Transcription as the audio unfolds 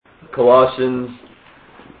Colossians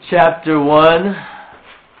chapter 1,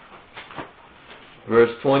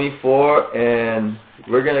 verse 24, and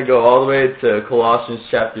we're going to go all the way to Colossians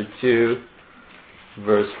chapter 2,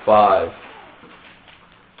 verse 5.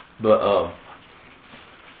 But,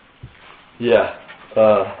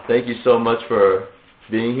 thank you so much for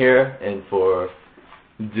being here and for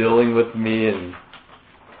dealing with me and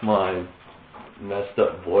my messed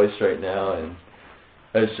up voice right now. And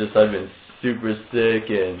it's just, I've been super sick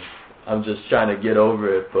and I'm just trying to get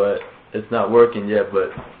over it, but it's not working yet. But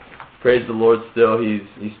praise the Lord still, He's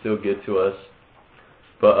still good to us.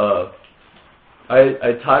 But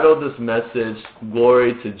I titled this message,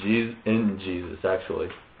 Glory to Jesus, in Jesus, actually.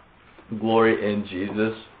 Glory in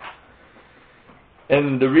Jesus.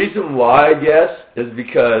 And the reason why, I guess, is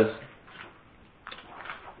because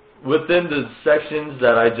within the sections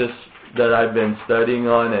that I've been studying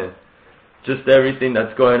on, and just everything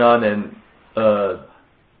that's going on in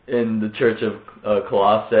the church of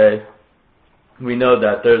Colossae, we know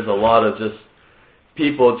that there's a lot of just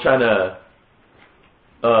people trying to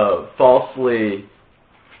falsely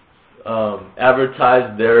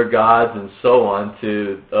advertise their gods and so on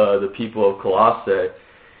to the people of Colossae.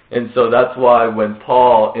 And so that's why when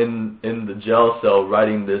Paul, in the jail cell,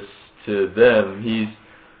 writing this to them, he's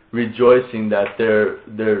rejoicing that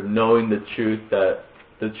they're knowing the truth, that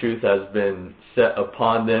the truth has been set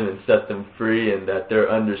upon them and set them free, and that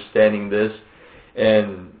they're understanding this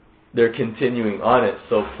and they're continuing on it.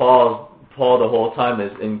 So Paul the whole time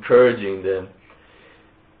is encouraging them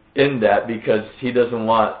in that, because he doesn't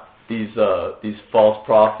want these false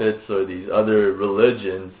prophets or these other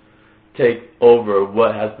religions take over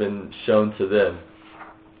what has been shown to them.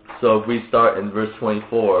 So if we start in verse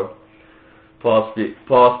 24, Paul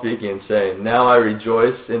speaking, saying, "Now I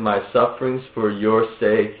rejoice in my sufferings for your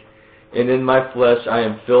sake, and in my flesh I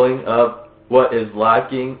am filling up what is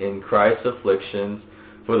lacking in Christ's afflictions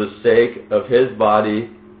for the sake of His body,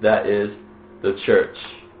 that is the church."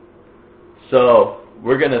 So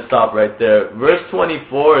we're going to stop right there. Verse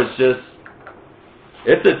 24 is just,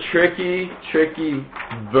 it's a tricky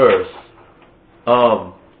verse.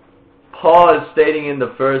 Paul is stating in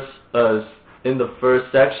the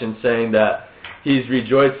first section, saying that he's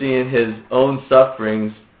rejoicing in his own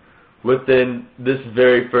sufferings within this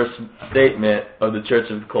very first statement of the church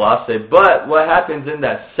of Colossae. But what happens in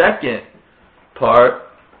that second part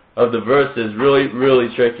of the verse is really, really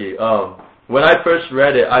tricky. When I first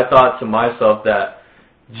read it, I thought to myself that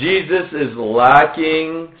Jesus is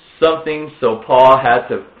lacking something, so Paul had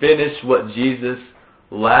to finish what Jesus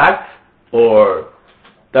lacked, or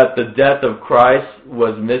that the death of Christ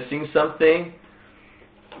was missing something.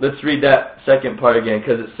 Let's read that second part again,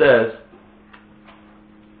 because it says,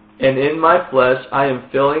 "And in my flesh I am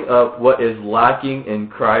filling up what is lacking in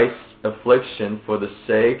Christ's affliction for the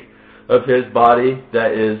sake of His body,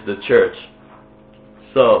 that is the church."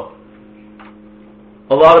 So,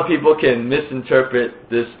 a lot of people can misinterpret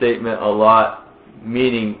this statement a lot,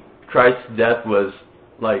 meaning Christ's death was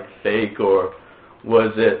like fake, or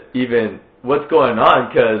was it even, what's going on?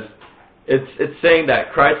 Because it's saying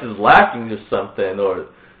that Christ is lacking to something, or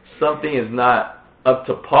something is not up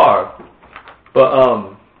to par. But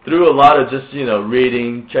through a lot of just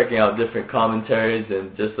reading, checking out different commentaries,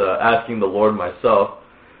 and just asking the Lord myself,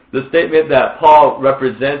 the statement that Paul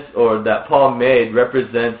represents, or that Paul made,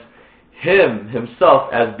 represents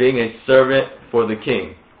himself as being a servant for the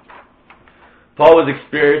king. Paul was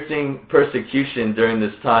experiencing persecution during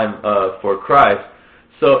this time for Christ.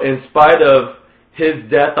 So in spite of his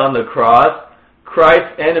death on the cross,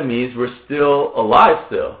 Christ's enemies were still alive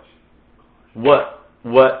still. What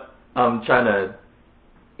I'm trying to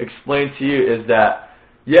explain to you is that,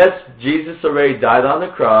 yes, Jesus already died on the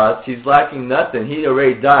cross. He's lacking nothing. He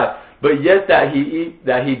already died. But yet that he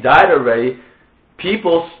died already,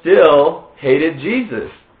 people still hated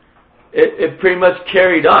Jesus. It pretty much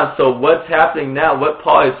carried on. So what's happening now, what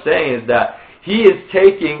Paul is saying is that he is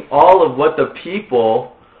taking all of what the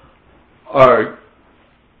people are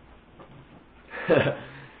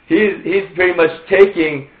he's pretty much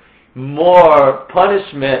taking more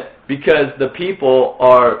punishment, because the people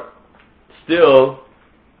are still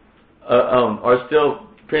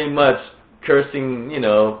pretty much cursing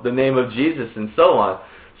the name of Jesus and so on.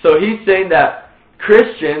 So he's saying that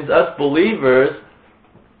Christians, us believers,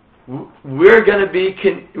 we're going to be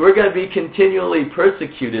continually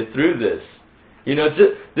persecuted through this.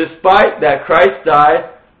 Despite that Christ died,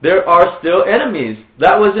 there are still enemies.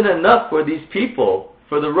 That wasn't enough for these people,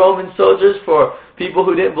 for the Roman soldiers, for people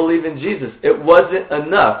who didn't believe in Jesus. It wasn't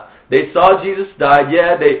enough. They saw Jesus die.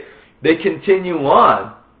 Yeah, they continue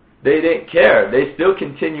on. They didn't care. They still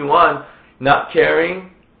continue on not caring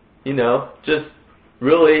just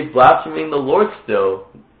really blaspheming the Lord still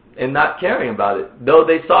and not caring about it. Though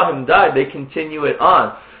they saw him die, they continue it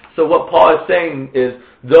on. So what Paul is saying is,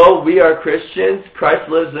 though we are Christians, Christ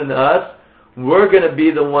lives in us, we're going to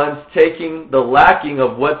be the ones taking the lacking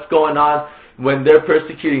of what's going on when they're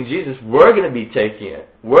persecuting Jesus. We're going to be taking it.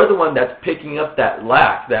 We're the one that's picking up that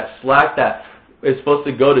lack, that slack that is supposed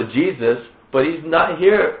to go to Jesus, but he's not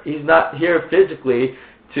here. He's not here physically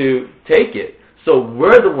to take it. So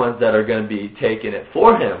we're the ones that are going to be taking it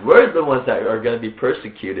for him. We're the ones that are going to be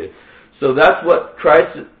persecuted. So that's what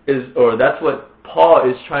Christ is, or that's what Paul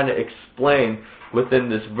is trying to explain within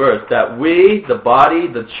this verse, that we, the body,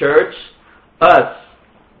 the church, us,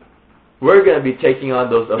 we're going to be taking on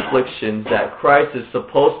those afflictions that Christ is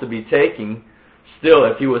supposed to be taking still,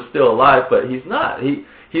 if he was still alive, but he's not. He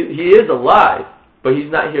is alive, but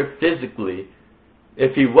he's not here physically.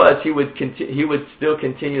 If he was, he would still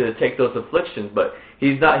continue to take those afflictions, but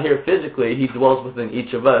he's not here physically. He dwells within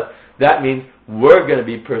each of us. That means we're going to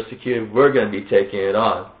be persecuted. We're going to be taking it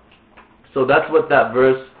on. So that's what that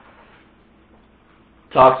verse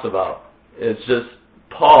talks about. It's just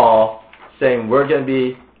Paul saying we're going to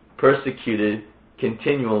be persecuted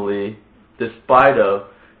continually despite of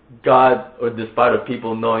God, or despite of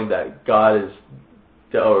people knowing that God is,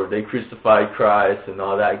 or they crucified Christ and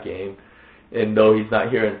all that game. And though he's not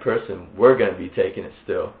here in person, we're going to be taking it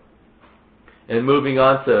still. And moving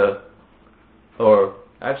on to, or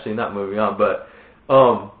actually not moving on, but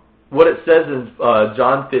what it says in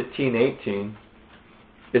John 15:18,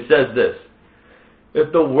 it says this: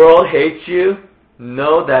 if the world hates you,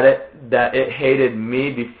 know that it hated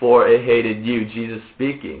me before it hated you. Jesus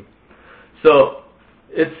speaking. So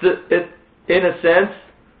it's in a sense,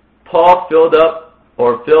 Paul filled up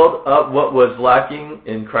what was lacking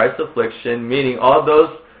in Christ's affliction, meaning all those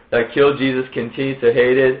that killed Jesus continue to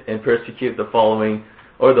hate it and persecute the following,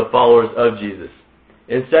 or the followers of Jesus.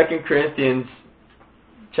 In 2 Corinthians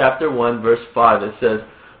chapter 1, verse 5, it says,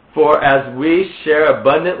 for as we share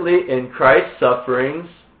abundantly in Christ's sufferings,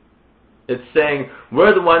 it's saying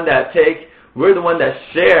we're the one that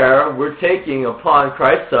share, we're taking upon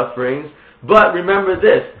Christ's sufferings, but remember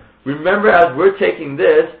this, as we're taking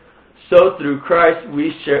this, so through Christ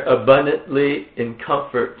we share abundantly in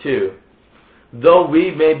comfort too. Though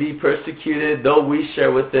we may be persecuted, though we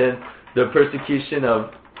share within the persecution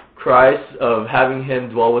of Christ, of having him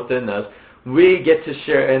dwell within us, we get to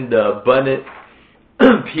share in the abundant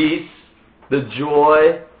peace, the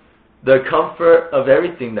joy, the comfort of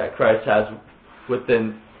everything that Christ has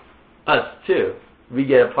within us too. We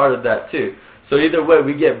get a part of that too. So either way,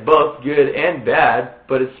 we get both good and bad,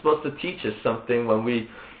 but it's supposed to teach us something when we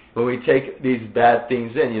take these bad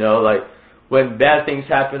things in, like when bad things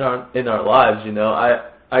happen in our lives,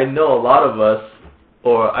 I know a lot of us,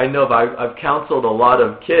 or I know I've counseled a lot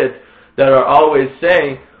of kids that are always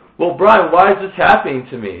saying, well, Brian, why is this happening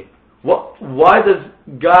to me? Why does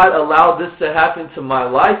God allow this to happen to my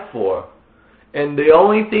life for? And the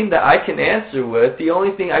only thing that I can answer with, the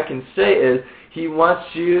only thing I can say is, he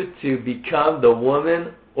wants you to become the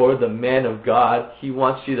woman or the man of God he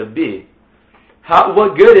wants you to be.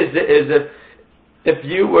 What good is if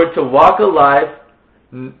you were to walk a life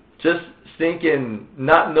just thinking,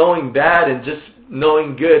 not knowing bad and just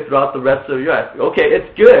knowing good throughout the rest of your life? Okay,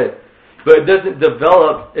 it's good, but it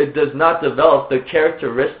does not develop the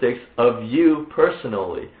characteristics of you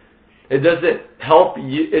personally. It doesn't help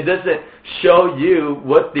you. It doesn't show you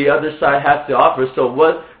what the other side has to offer.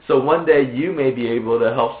 So one day you may be able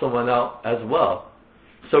to help someone out as well.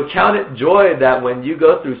 So count it joy that when you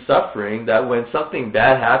go through suffering, that when something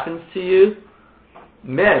bad happens to you,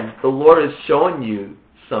 man, the Lord is showing you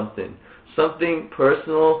something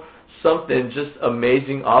personal, something just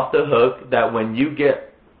amazing off the hook, that when you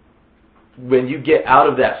get out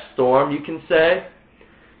of that storm, you can say,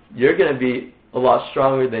 you're going to be a lot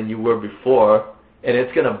stronger than you were before, and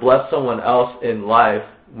it's going to bless someone else in life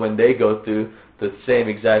when they go through the same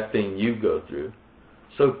exact thing you go through.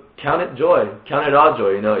 So count it joy. Count it all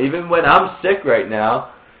joy. Even when I'm sick right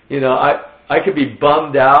now, I could be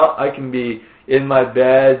bummed out. I can be in my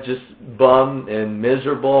bed just bummed and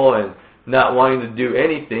miserable and not wanting to do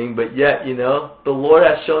anything. But yet, the Lord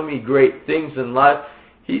has shown me great things in life.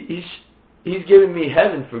 He's given me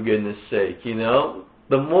heaven, for goodness sake. The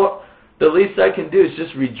least I can do is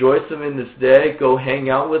just rejoice him in this day. Go hang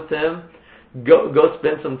out with him. Go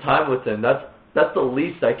spend some time with him. That's the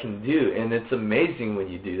least I can do, and it's amazing when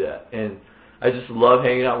you do that. And I just love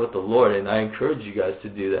hanging out with the Lord, and I encourage you guys to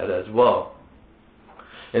do that as well.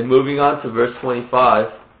 And moving on to verse 25,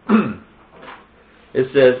 it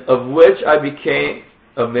says, of which I became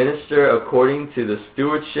a minister according to the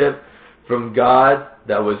stewardship from God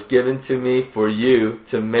that was given to me for you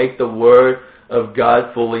to make the word of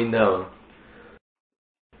God fully known.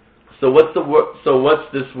 So what's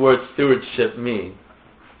this word stewardship mean?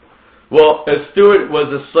 Well, a steward was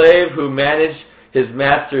a slave who managed his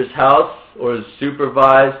master's house or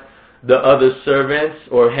supervised the other servants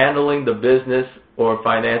or handling the business or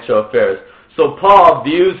financial affairs. So Paul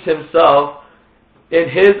views himself in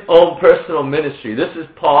his own personal ministry. This is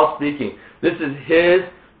Paul speaking. This is his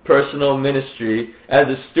personal ministry as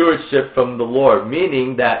a stewardship from the Lord,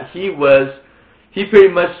 meaning that he pretty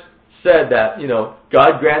much said that,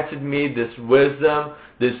 God granted me this wisdom,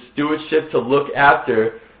 this stewardship to look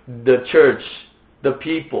after the church, the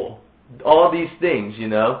people, all these things,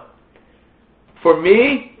 For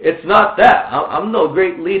me, it's not that. I'm no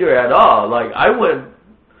great leader at all. Like, I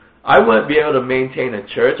wouldn't be able to maintain a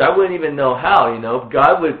church. I wouldn't even know how,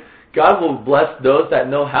 God will bless those that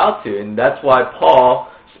know how to. And that's why Paul,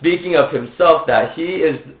 speaking of himself, that he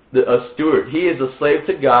is a steward. He is a slave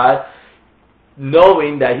to God,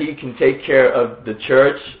 knowing that he can take care of the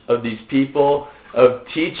church, of these people, of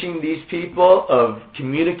teaching these people, of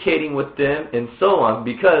communicating with them, and so on.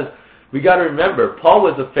 Because we got to remember, Paul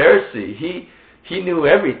was a Pharisee. He knew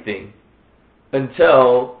everything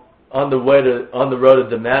until on the road to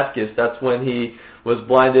Damascus. That's when he was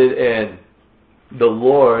blinded, and the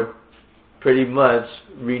Lord pretty much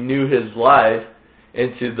renewed his life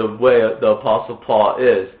into the way the Apostle Paul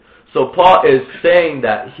is. So Paul is saying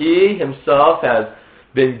that he himself has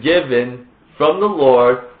been given from the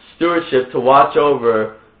Lord stewardship to watch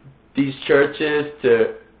over these churches,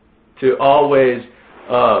 to always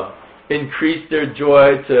increase their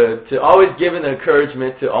joy, to always give an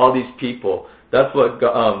encouragement to all these people. That's what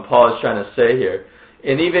Paul is trying to say here.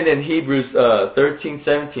 And even in Hebrews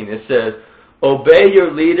 13:17, it says, "Obey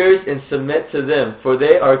your leaders and submit to them, for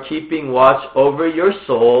they are keeping watch over your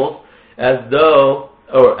souls as those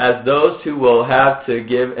who will have to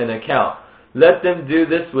give an account. Let them do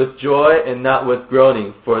this with joy and not with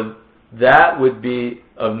groaning, for that would be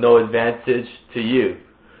of no advantage to you."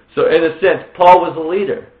 So in a sense, Paul was a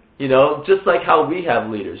leader, just like how we have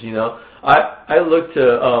leaders, I look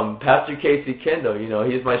to Pastor Casey Kendall,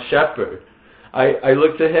 he's my shepherd. I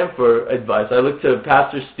look to him for advice. I look to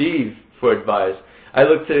Pastor Steve for advice. I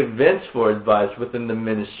look to Vince for advice within the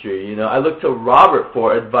ministry. I look to Robert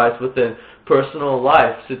for advice within personal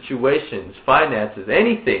life, situations, finances,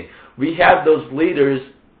 anything. We have those leaders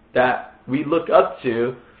that we look up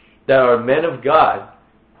to that are men of God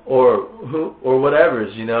or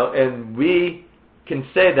whatever's, and we can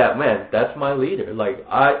say that, man, that's my leader. Like,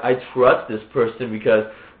 I trust this person because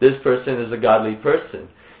this person is a godly person.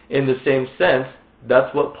 In the same sense,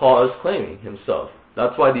 that's what Paul is claiming himself.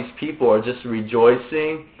 That's why these people are just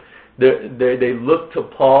rejoicing. They look to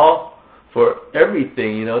Paul for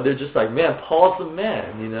everything, They're just like, man, Paul's the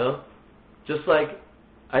man, Just like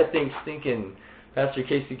I think thinking Pastor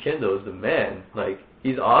Casey Kendall is the man. Like,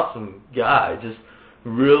 he's an awesome guy, just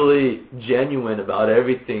really genuine about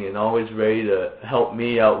everything and always ready to help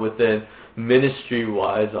me out within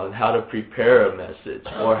ministry-wise on how to prepare a message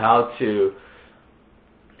or how to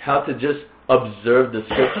just observe the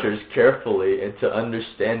scriptures carefully and to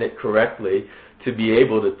understand it correctly to be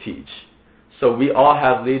able to teach. So we all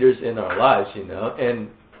have leaders in our lives, and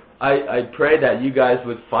I pray that you guys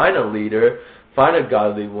would find a leader, find a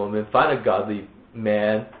godly woman, find a godly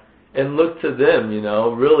man, and look to them,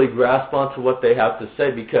 really grasp onto what they have to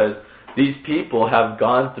say, because these people have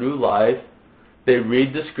gone through life, they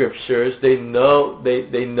read the scriptures, they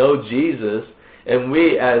know Jesus, and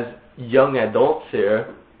we as young adults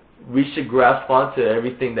here, we should grasp onto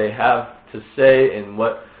everything they have to say and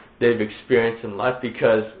what they've experienced in life,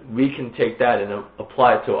 because we can take that and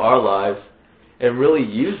apply it to our lives and really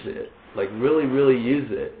use it, like really, really use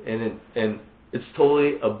it, and it's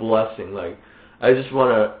totally a blessing. Like, I just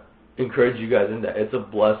want to encourage you guys in that. It's a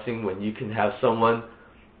blessing when you can have someone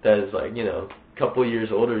that is like, a couple years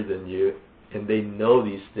older than you, and they know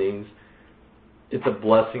these things. It's a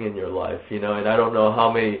blessing in your life, and I don't know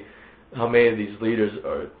how many of these leaders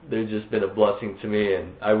are. They've just been a blessing to me,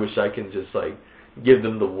 and I wish I can just like give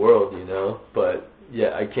them the world, but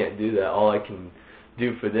yeah, I can't do that. All I can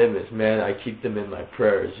do for them is, man, I keep them in my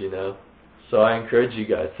prayers, So I encourage you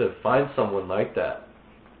guys to find someone like that.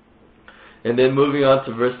 And then moving on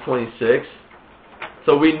to verse 26.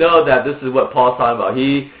 So we know that this is what Paul's talking about.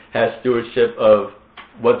 He has stewardship of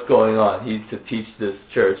what's going on. He's to teach this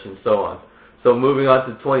church and so on. So moving on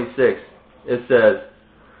to 26, it says,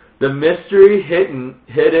 "The mystery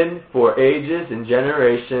hidden for ages and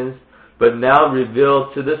generations, but now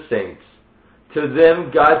revealed to the saints. To them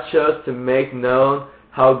God chose to make known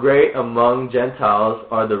how great among Gentiles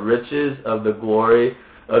are the riches of the glory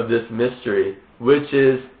of this mystery, which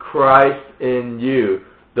is Christ in you,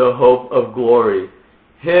 the hope of glory.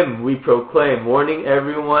 Him we proclaim, warning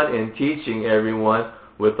everyone and teaching everyone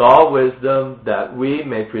with all wisdom, that we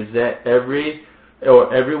may present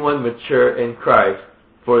everyone mature in Christ.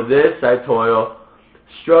 For this I toil,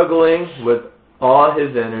 struggling with all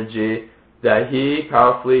his energy, that he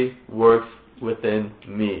powerfully works within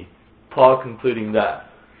me. Paul concluding that.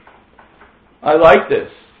 I like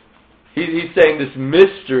this. He's saying this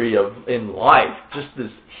mystery in life, just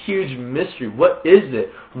this huge mystery. What is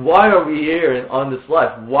it? Why are we here on this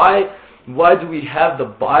life? Why do we have the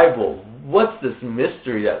Bible? What's this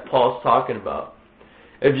mystery that Paul's talking about?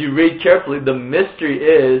 If you read carefully, the mystery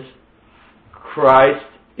is Christ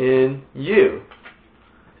in you.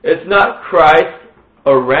 It's not Christ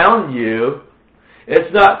around you.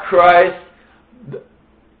 It's not Christ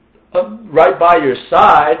right by your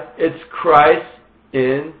side. It's Christ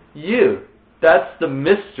in you. That's the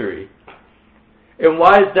mystery. And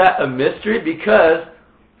why is that a mystery? Because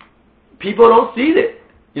people don't see it.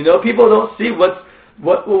 People don't see what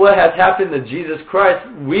has happened to Jesus Christ.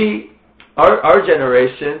 Our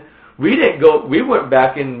generation, we weren't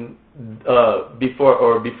back in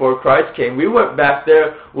before Christ came. We weren't back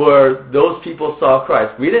there where those people saw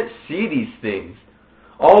Christ. We didn't see these things.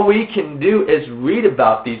 All we can do is read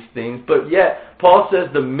about these things, but yet Paul says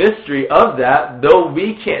the mystery of that, though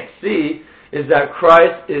we can't see, is that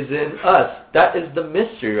Christ is in us. That is the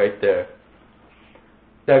mystery right there.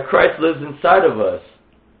 That Christ lives inside of us.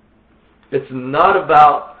 It's not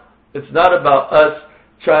about us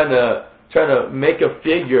trying to make a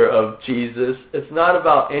figure of Jesus. It's not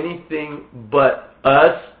about anything but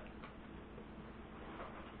us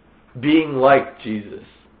being like Jesus.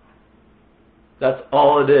 That's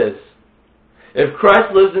all it is. If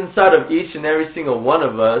Christ lives inside of each and every single one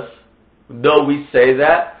of us, though we say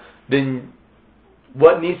that, then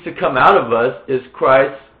what needs to come out of us is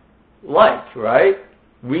Christ-like, right?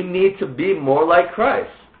 We need to be more like Christ.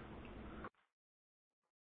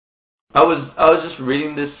 I was just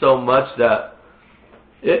reading this so much that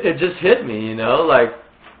it just hit me, like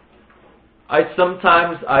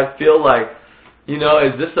sometimes I feel like, is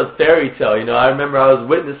this a fairy tale? I remember I was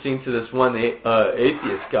witnessing to this one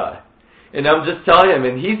atheist guy, and I'm just telling him,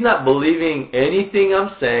 and he's not believing anything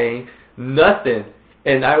I'm saying, nothing,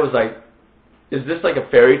 and I was like, is this like a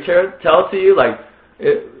fairy tale to you? Like,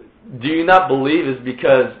 do you not believe it's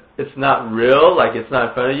because it's not real, like it's not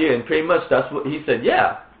in front of you? And pretty much that's what he said.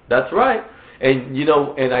 Yeah, that's right. And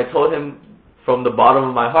and I told him from the bottom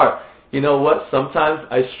of my heart, you know what? Sometimes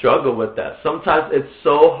I struggle with that. Sometimes it's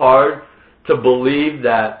so hard to believe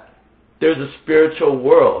that there's a spiritual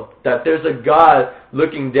world, that there's a God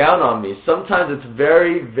looking down on me. Sometimes it's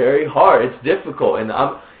very, very hard. It's difficult, and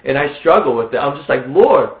I struggle with it. I'm just like,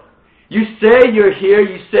 Lord, you say you're here,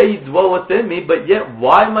 you say you dwell within me, but yet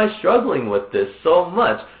why am I struggling with this so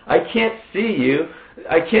much? I can't see you.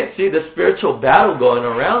 I can't see the spiritual battle going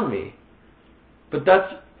around me. But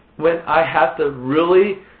that's when I have to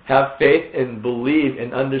really have faith and believe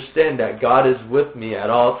and understand that God is with me at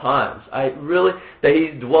all times. That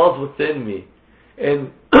He dwells within me.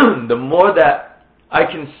 And the more that I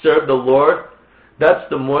can serve the Lord, that's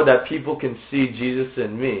the more that people can see Jesus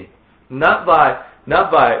in me. Not by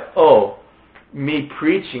me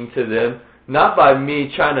preaching to them, not by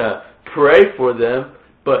me trying to pray for them,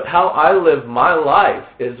 but how I live my life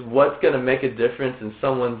is what's going to make a difference in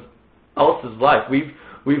someone else's life.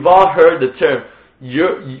 We've all heard the term,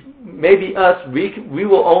 maybe us, we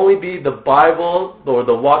will only be the Bible or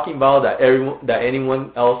the walking Bible that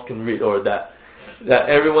anyone else can read, or that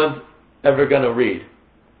everyone's ever going to read.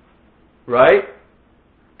 Right?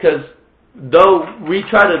 Because though we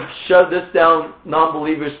try to shove this down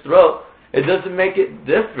non-believers' throat, it doesn't make a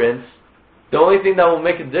difference. The only thing that will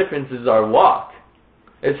make a difference is our walk.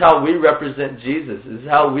 It's how we represent Jesus. It's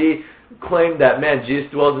how we claim that, man,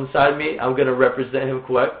 Jesus dwells inside me, I'm going to represent Him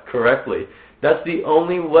correctly. That's the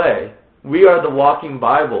only way. We are the walking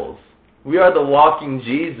Bibles. We are the walking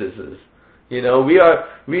Jesuses.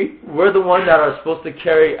 We're the ones that are supposed to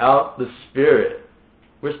carry out the Spirit.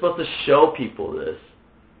 We're supposed to show people this.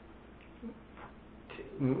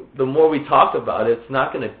 The more we talk about it, it's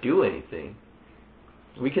not going to do anything.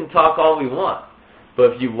 We can talk all we want,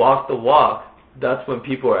 but if you walk the walk, that's when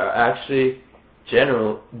people are actually they're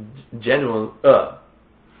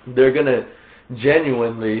going to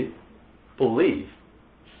genuinely believe.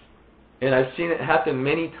 And I've seen it happen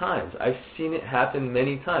many times.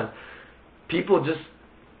 People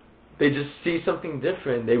they just see something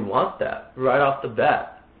different. They want that right off the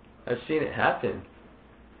bat. I've seen it happen.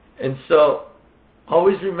 And so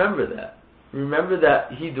Always remember that. Remember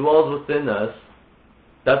that He dwells within us.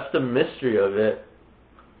 That's the mystery of it.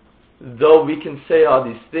 Though we can say all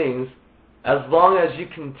these things, as long as you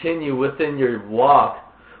continue within your walk,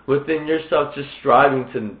 within yourself, just striving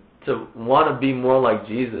to want to be more like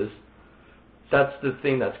Jesus, that's the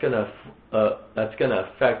thing that's gonna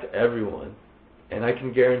affect everyone. And I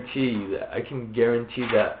can guarantee you that. I can guarantee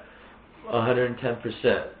that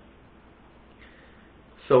 110%.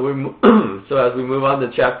 So as we move on to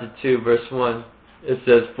chapter 2, verse 1, it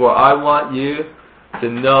says, "For I want you to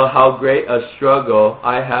know how great a struggle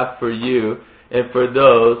I have for you and for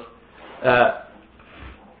those at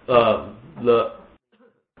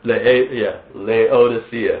Laodicea,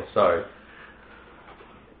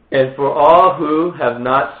 and for all who have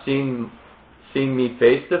not seen me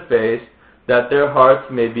face to face, that their hearts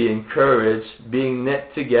may be encouraged, being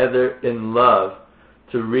knit together in love,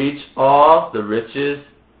 to reach all the riches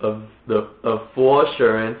of full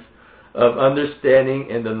assurance of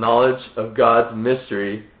understanding and the knowledge of God's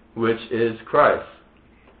mystery, which is Christ."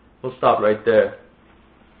 We'll stop right there.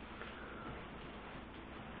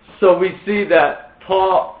 So we see that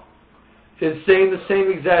Paul is saying the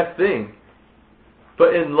same exact thing,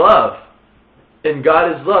 but in love. And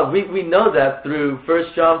God is love. We know that through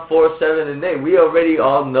 1 John 4, 7, and 8. We already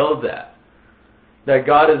all know that. That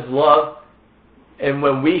God is love. And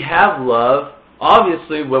when we have love,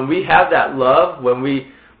 obviously when we have that love, when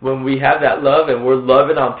we have that love and we're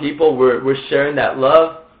loving on people, we're sharing that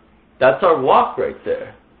love, that's our walk right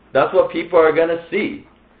there. That's what people are going to see.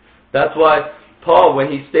 That's why Paul, when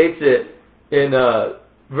he states it in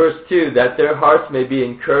verse 2, that their hearts may be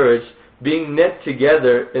encouraged, being knit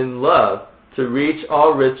together in love, to reach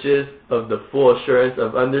all riches of the full assurance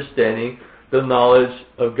of understanding the knowledge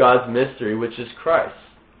of God's mystery, which is Christ.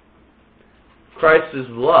 Christ is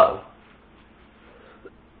love.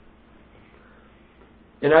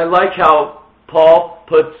 And I like how Paul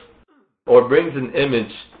puts or brings an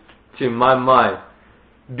image to my mind.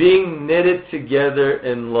 Being knitted together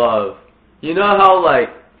in love. You know how,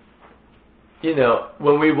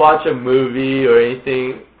 when we watch a movie or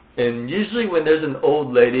anything, and usually when there's an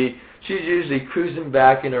old lady, she's usually cruising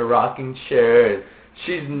back in her rocking chair, and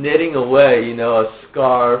she's knitting away, a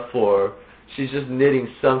scarf, or she's just knitting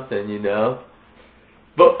something,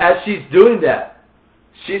 But as she's doing that,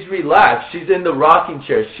 she's relaxed. She's in the rocking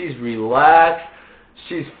chair. She's relaxed.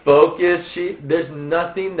 She's focused. There's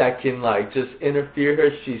nothing that can, just interfere her.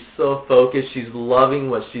 She's so focused. She's loving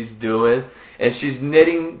what she's doing, and she's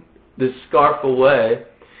knitting the scarf away.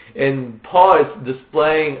 And Paul is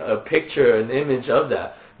displaying a picture, an image of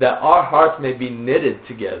that our hearts may be knitted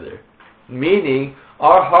together. Meaning,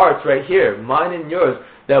 our hearts right here, mine and yours,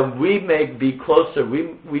 that we may be closer,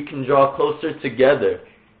 we can draw closer together.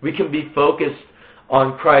 We can be focused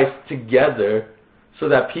on Christ together so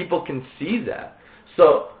that people can see that.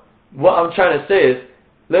 So, what I'm trying to say is,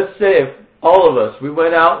 let's say if all of us, we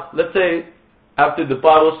went out, let's say after the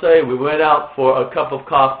Bible study, we went out for a cup of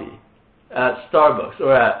coffee at Starbucks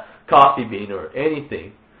or at Coffee Bean or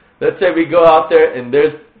anything. Let's say we go out there and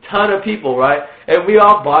there's a ton of people, right? And we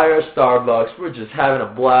all buy our Starbucks. We're just having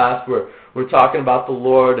a blast. We're talking about the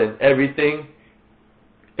Lord and everything.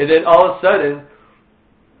 And then all of a sudden,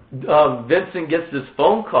 Vincent gets this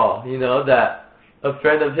phone call, that a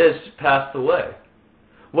friend of his passed away.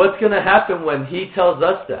 What's going to happen when he tells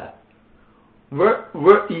us that?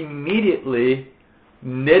 We're immediately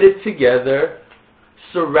knitted together,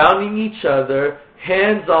 surrounding each other,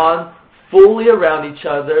 hands-on, fully around each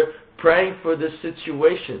other, praying for this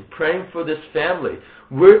situation, praying for this family.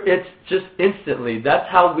 It's just instantly. That's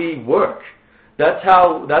how we work. That's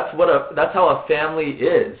how a family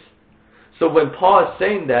is. So when Paul is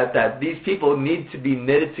saying that these people need to be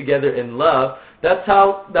knitted together in love, that's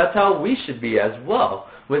how we should be as well.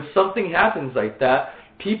 When something happens like that,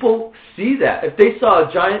 people see that. If they saw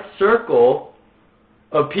a giant circle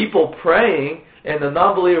of people praying and the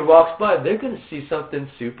non-believer walks by, they're going to see something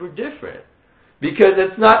super different. Because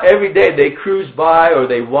it's not every day they cruise by or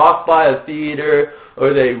they walk by a theater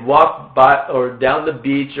or they walk by or down the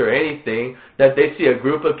beach or anything that they see a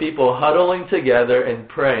group of people huddling together and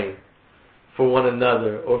praying for one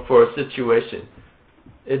another or for a situation.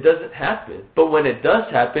 It doesn't happen. But when it does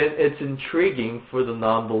happen, it's intriguing for the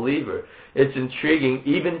non-believer. It's intriguing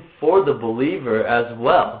even for the believer as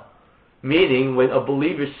well. Meaning, when a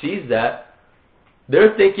believer sees that,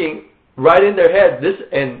 they're thinking right in their head, this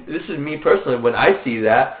is me personally, when I see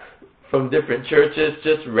that from different churches,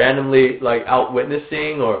 just randomly out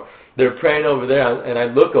witnessing, or they're praying over there, and I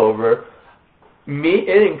look over,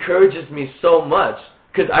 it encourages me so much,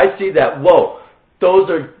 because I see that, whoa, those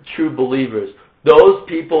are true believers. Those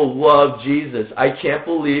people love Jesus. I can't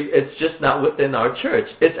believe it's just not within our church.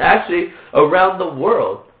 It's actually around the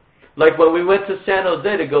world. Like when we went to San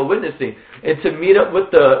Jose to go witnessing and to meet up with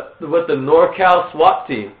the NorCal SWAT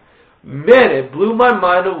team. Man, it blew my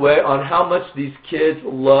mind away on how much these kids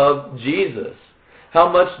love Jesus. How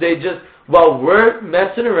much they just, while we're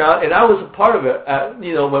messing around, and I was a part of it,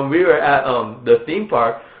 when we were at the theme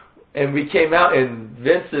park, and we came out and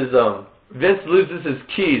Vince loses his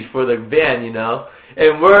keys for the van,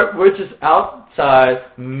 and we're just outside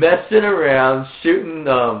messing around, shooting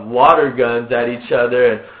water guns at each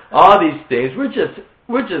other and all these things. We're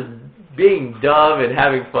just being dumb and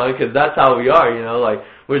having fun because that's how we are, like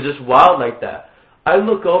we're just wild like that. I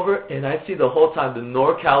look over and I see the whole time the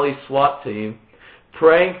NorCal SWAT team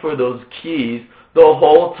praying for those keys the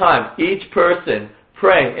whole time. Each person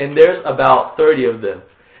praying, and there's about 30 of them.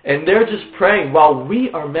 And they're just praying while we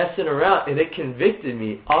are messing around, and it convicted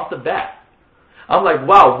me off the bat. I'm like,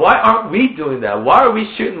 wow, why aren't we doing that? Why are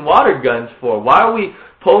we shooting water guns for? Why are we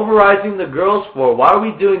pulverizing the girls for? Why are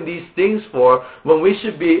we doing these things for when we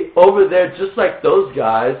should be over there just like those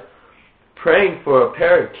guys praying for a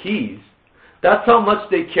pair of keys? That's how much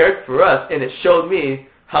they cared for us, and it showed me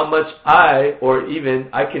how much I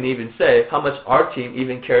can even say how much our team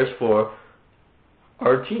even cares for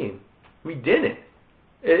our team. We didn't.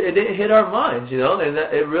 It didn't hit our minds, and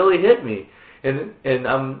it really hit me. And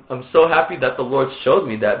I'm so happy that the Lord showed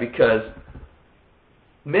me that, because,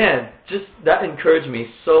 man, just that encouraged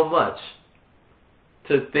me so much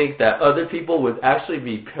to think that other people would actually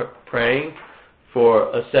be praying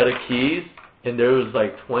for a set of keys, and there was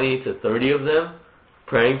like 20 to 30 of them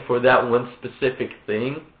praying for that one specific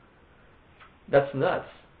thing. That's nuts.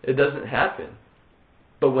 It doesn't happen.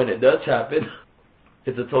 But when it does happen,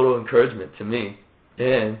 it's a total encouragement to me.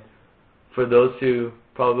 And for those who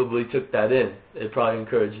probably took that in, it probably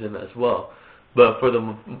encouraged them as well. But for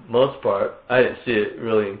the most part, I didn't see it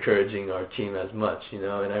really encouraging our team as much, and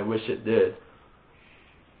I wish it did.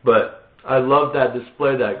 But I love that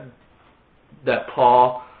display that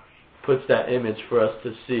Paul puts that image for us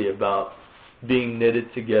to see about being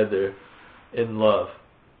knitted together in love.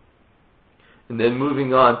 And then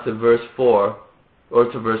moving on to verse 4,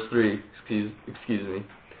 or to verse 3, excuse me.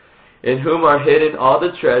 In whom are hidden all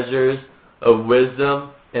the treasures of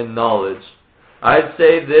wisdom and knowledge. I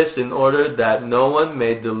say this in order that no one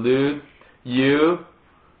may delude you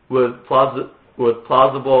with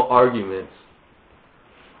plausible arguments.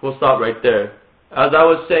 We'll stop right there. As I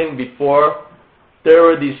was saying before, there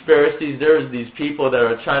were these Pharisees, there was these people that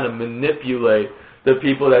are trying to manipulate the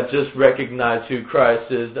people that just recognize who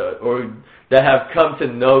Christ is, or that have come to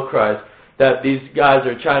know Christ, that these guys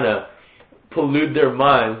are trying to pollute their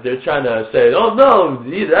minds. They're trying to say, oh no,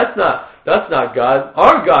 that's not God.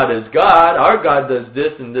 Our God is God. Our God does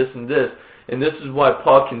this and this and this. And this is why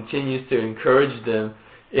Paul continues to encourage them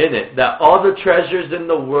in it. That all the treasures in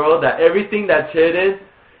the world, that everything that's hidden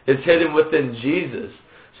is hidden within Jesus.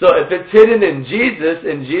 So if it's hidden in Jesus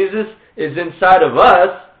and Jesus is inside of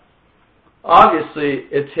us, obviously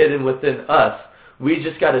it's hidden within us. We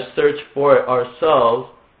just got to search for it ourselves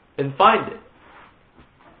and find it.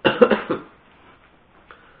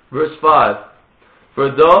 Verse 5. For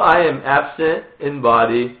though I am absent in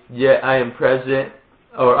body, yet I am present,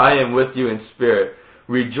 or I am with you in spirit,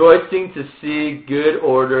 rejoicing to see good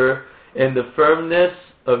order and the firmness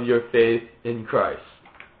of your faith in Christ.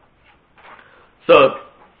 So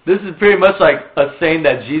this is pretty much like a saying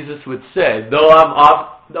that Jesus would say, though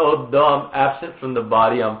I'm absent from the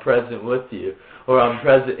body, I'm present with you, or I'm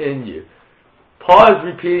present in you. Paul is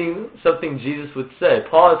repeating something Jesus would say.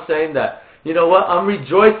 Paul is saying that, you know what, I'm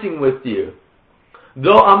rejoicing with you.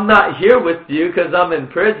 Though I'm not here with you because I'm in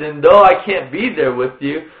prison, though I can't be there with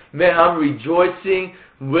you, man, I'm rejoicing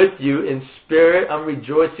with you in spirit. I'm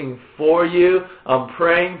rejoicing for you. I'm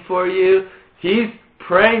praying for you. He's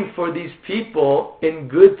praying for these people in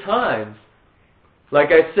good times. Like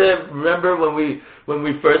I said, remember when we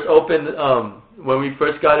first opened, when we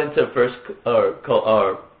first got into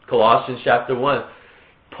Colossians chapter 1,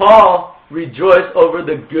 Paul rejoiced over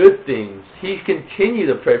the good things. He continued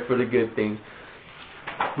to pray for the good things.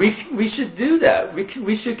 We should do that.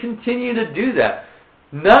 We should continue to do that.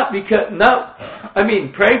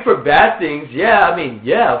 Praying for bad things,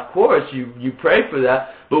 of course, you pray for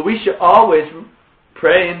that, but we should always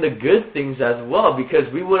pray in the good things as well,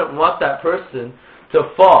 because we wouldn't want that person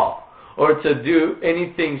to fall or to do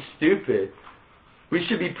anything stupid. We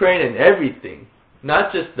should be praying in everything,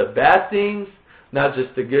 not just the bad things, not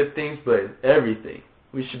just the good things, but in everything.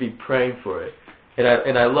 We should be praying for it.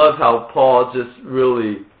 And I love how Paul just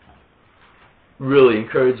really, really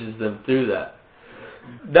encourages them through that.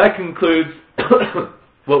 That concludes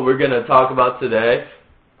what we're going to talk about today.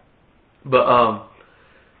 But I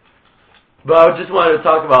just wanted to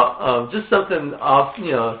talk about just something off,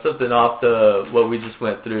 something off the what we just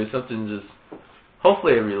went through. Something just,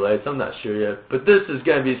 hopefully it relates. I'm not sure yet. But this is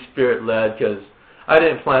going to be Spirit-led because I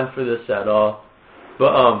didn't plan for this at all.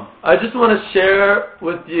 But I just want to share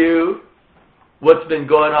with you what's been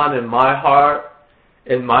going on in my heart,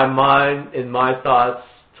 in my mind, in my thoughts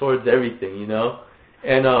towards everything,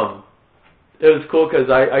 And it was cool because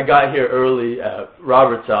I got here early at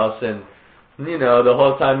Robert's house, and the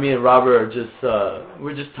whole time me and Robert are just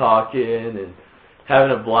we're just talking and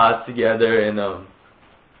having a blast together,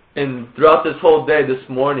 and throughout this whole day this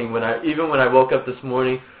morning, when I woke up this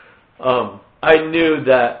morning, I knew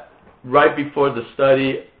that right before the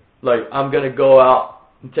study, like, I'm gonna go out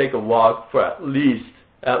and take a walk for at least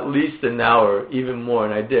an hour, even more,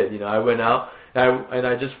 and I did. I went out and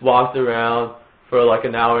I just walked around for like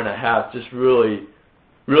an hour and a half, just really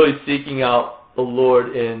seeking out the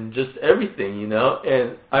Lord in just everything,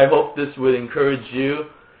 And I hope this would encourage you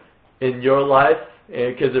in your life,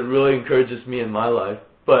 because it really encourages me in my life.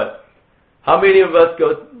 But how many of us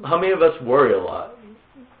worry a lot?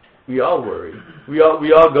 We all worry. We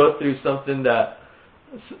all go through something that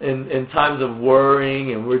in times of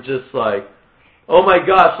worrying, and we're just like, oh my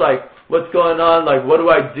gosh, like, what's going on? Like, what do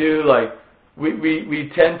I do? Like,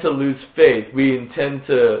 we tend to lose faith. We tend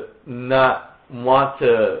to not want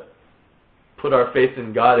to put our faith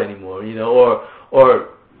in God anymore, or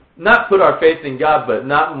not put our faith in God, but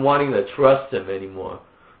not wanting to trust Him anymore.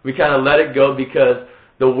 We kind of let it go because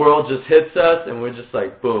the world just hits us, and we're just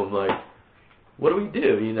like, boom, like, what do we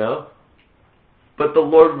do, But the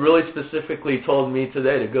Lord really specifically told me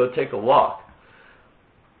today to go take a walk.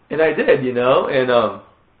 And I did,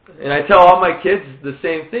 and I tell all my kids the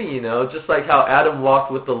same thing, just like how Adam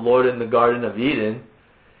walked with the Lord in the Garden of Eden.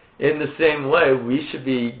 In the same way, we should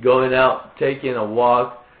be going out, taking a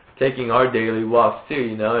walk, taking our daily walks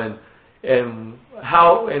too, And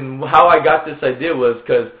how I got this idea was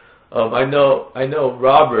because I know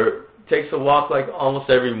Robert takes a walk like almost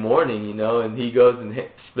every morning, and he goes and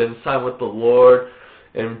spends time with the Lord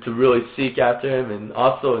and to really seek after Him, and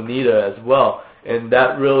also Anita as well. And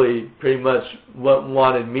that really pretty much what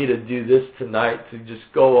wanted me to do this tonight, to just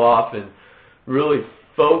go off and really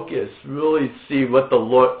focus, really see what the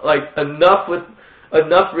Lord, like, enough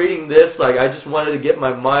reading this, like, I just wanted to get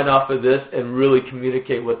my mind off of this and really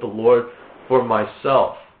communicate with the Lord for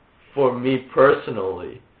myself, for me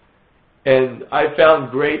personally. And I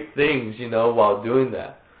found great things, while doing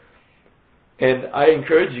that. And I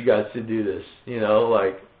encourage you guys to do this,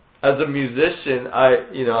 like, as a musician, I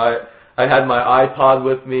had my iPod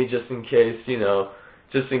with me just in case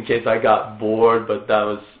I got bored, but that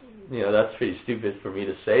was, that's pretty stupid for me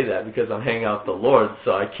to say that because I'm hanging out with the Lord,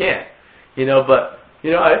 so I can't, but,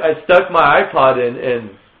 I stuck my iPod in,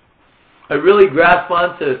 and I really grasped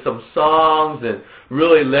onto some songs and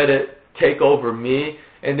really let it take over me.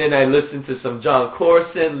 And then I listened to some John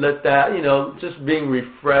Corson, let that, just being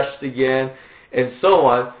refreshed again, and so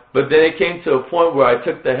on. But then it came to a point where I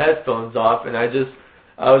took the headphones off, and I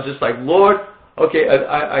was just like, Lord, okay,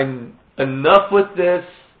 I'm enough with this,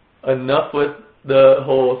 enough with the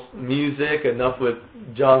whole music, enough with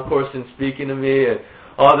John Corson speaking to me and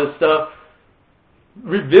all this stuff.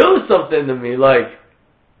 Reveal something to me, like,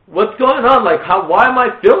 what's going on? Like, why am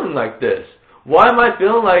I feeling like this? Why am I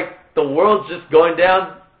feeling like the world's just going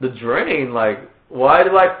down the drain? Like, why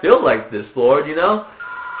do I feel like this, Lord, And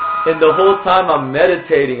the whole time I'm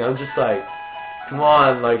meditating, I'm just like, come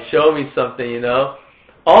on, like, show me something,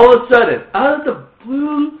 All of a sudden, out of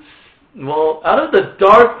the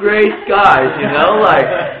dark gray skies, like,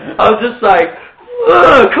 I was just like,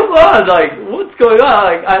 come on, like, what's going on?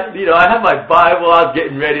 Like, I have my Bible, I was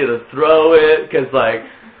getting ready to throw it, because, like,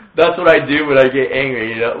 that's what I do when I get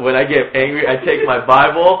angry, When I get angry, I take my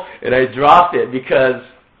Bible and I drop it because,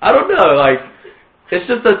 I don't know, like, it's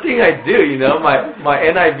just a thing I do, My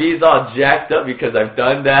NIV is all jacked up because I've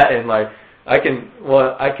done that, and, like, I can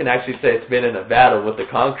actually say it's been in a battle with the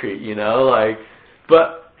concrete, like,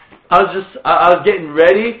 but I was getting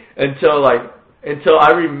ready until I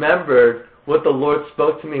remembered what the Lord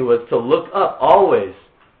spoke to me was to look up always,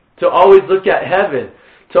 to always look at heaven,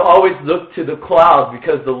 to always look to the clouds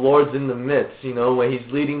because the Lord's in the midst, when He's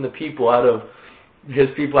leading the people out of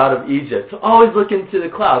Egypt, to always look into the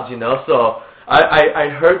clouds, So I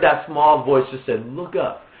heard that small voice just said, look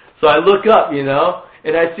up. So I look up,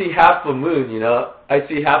 and I see half the moon, I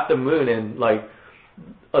see half the moon and, like,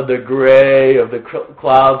 the gray of the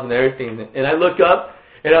clouds and everything. And I look up,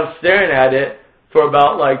 and I'm staring at it for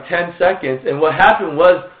about, like, 10 seconds. And what happened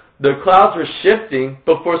was the clouds were shifting,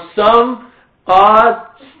 but for some odd,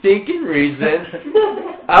 stinking reason.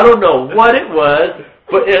 I don't know what it was,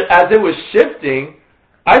 but as it was shifting,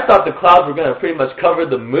 I thought the clouds were going to pretty much cover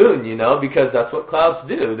the moon, because that's what clouds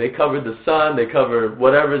do. They cover the sun, they cover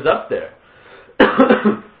whatever's up there.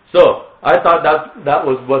 So I thought that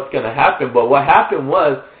was what's going to happen, but what happened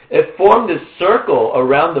was it formed this circle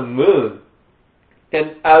around the moon,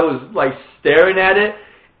 and I was like staring at it,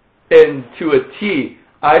 and to a T,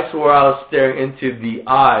 I swore I was staring into the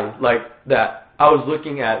eye, like that. I was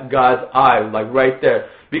looking at God's eye, like right there,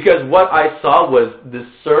 because what I saw was this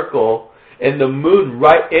circle and the moon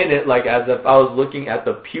right in it, like as if I was looking at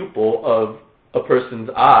the pupil of a person's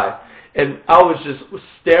eye. And I was just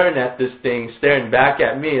staring at this thing, staring back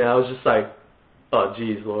at me, and I was just like, oh,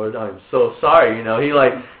 geez, Lord, I'm so sorry. He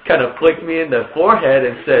like kind of flicked me in the forehead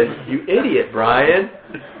and said, you idiot, Brian.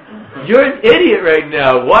 You're an idiot right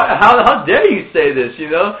now. What? How dare you say this,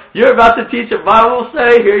 You're about to teach a Bible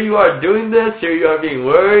study. Here you are doing this. Here you are being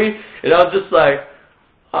worried. And I was just like,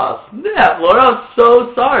 oh, snap, Lord, I'm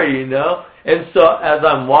so sorry, And so as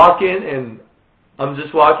I'm walking, and I'm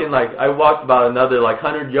just walking, like I walked about another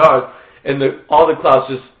 100 yards, and all the clouds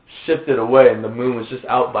just shifted away, and the moon was just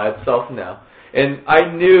out by itself now. And I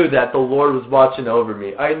knew that the Lord was watching over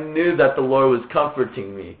me. I knew that the Lord was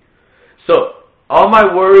comforting me. So all my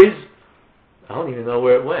worries, I don't even know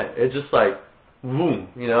where it went. It just like, boom,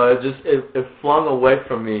 it flung away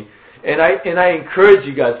from me. And I encourage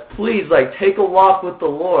you guys, please, take a walk with the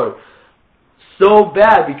Lord. So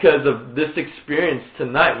bad because of this experience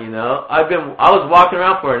tonight, I was walking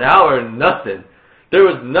around for an hour and nothing. There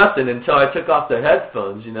was nothing until I took off the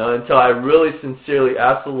headphones, until I really sincerely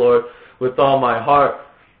asked the Lord with all my heart,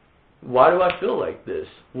 why do I feel like this?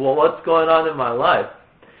 Well, what's going on in my life?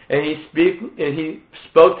 And he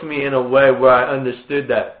spoke to me in a way where I understood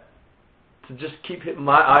that to just keep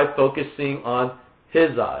my eye focusing on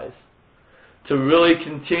His eyes, to really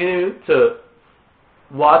continue to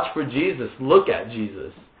watch for Jesus, look at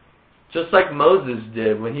Jesus, just like Moses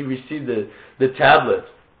did when he received the tablets.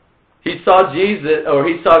 He saw Jesus, or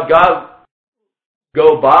he saw God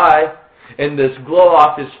go by, and this glow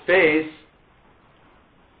off his face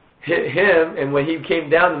hit him, and when he came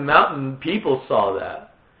down the mountain, people saw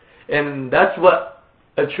that. And that's what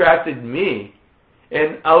attracted me.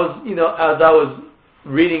 And I was, as I was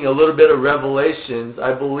reading a little bit of Revelations,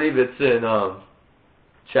 I believe it's in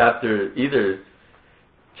chapter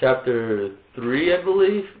 3, I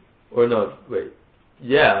believe, or no, wait,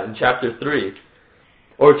 yeah, in chapter 3.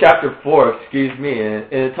 Or chapter 4, excuse me, and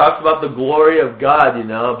it talks about the glory of God,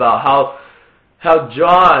 about how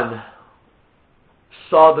John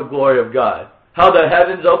saw the glory of God. How the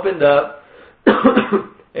heavens opened up,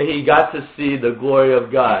 and he got to see the glory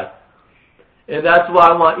of God. And that's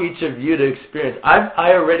what I want each of you to experience.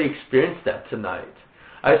 I already experienced that tonight.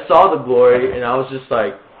 I saw the glory, and I was just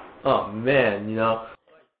like, oh man,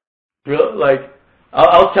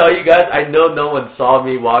 I'll tell you guys, I know no one saw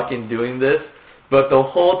me walking doing this, but the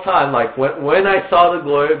whole time, when I saw the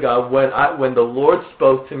glory of God, when the Lord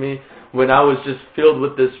spoke to me, when I was just filled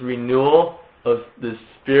with this renewal of the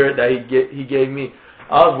Spirit that He gave me,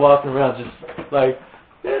 I was walking around just like,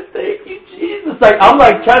 thank you, Jesus. I'm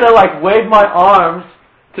trying to wave my arms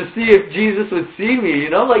to see if Jesus would see me,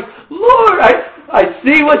 Lord, I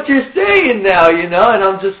see what you're saying now, and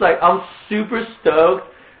I'm just I'm super stoked,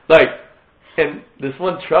 and this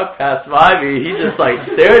one truck passed by me, he just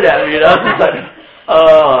stared at me, and I was just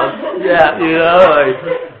oh, yeah,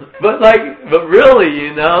 but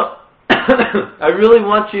really, I really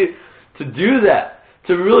want you to do that,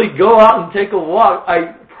 to really go out and take a walk.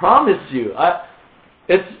 I promise you,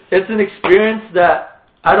 it's an experience that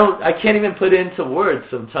I can't even put into words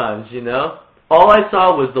sometimes, All I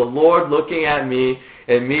saw was the Lord looking at me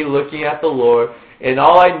and me looking at the Lord, and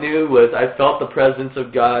all I knew was I felt the presence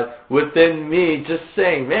of God within me just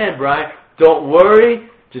saying, man, Brian, don't worry,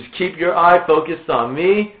 just keep your eye focused on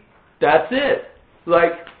me. That's it.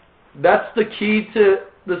 That's the key to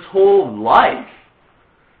this whole life.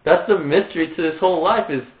 That's the mystery to this whole life,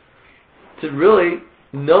 is to really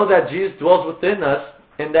know that Jesus dwells within us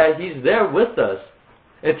and that He's there with us,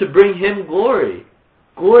 and to bring Him glory.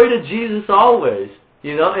 Glory to Jesus always,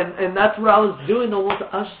 and that's what I was doing the whole time.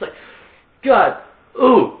 I was just God,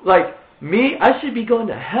 me, I should be going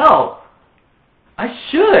to hell. I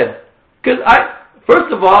should. Because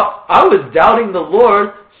first of all, I was doubting the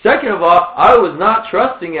Lord. Second of all, I was not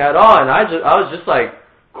trusting at all, and I was just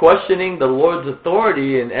questioning the Lord's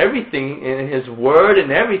authority and everything, in His Word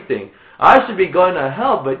and everything. I should be going to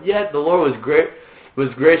hell, but yet the Lord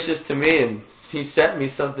was gracious to me, and He sent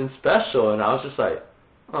me something special, and I was just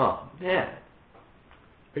oh man,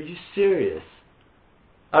 are you serious?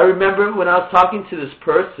 I remember when I was talking to this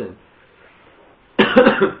person,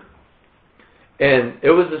 and it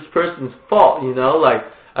was this person's fault, you know, like,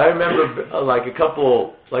 I remember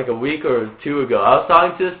like a week or two ago, I was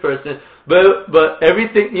talking to this person, but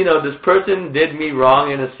everything, you know, this person did me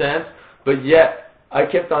wrong in a sense, but yet I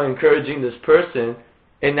kept on encouraging this person,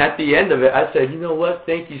 and at the end of it, I said, you know what,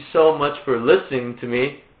 thank you so much for listening to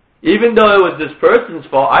me. Even though it was this person's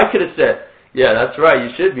fault, I could have said, yeah, that's right,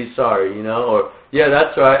 you should be sorry, you know, or, yeah,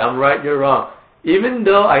 that's right, I'm right, you're wrong. Even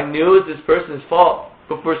though I knew it was this person's fault,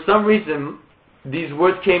 but for some reason, these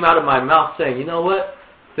words came out of my mouth saying, you know what,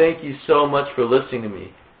 thank you so much for listening to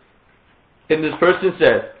me. And this person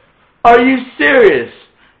said, are you serious?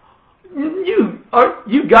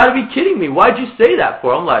 You got to be kidding me. Why'd you say that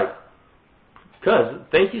for? I'm like, because,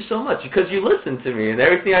 thank you so much. Because you listened to me and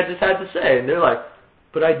everything I just had to say. And they're like,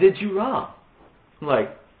 but I did you wrong. I'm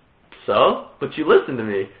like, so? But you listened to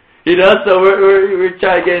me. You know, so we're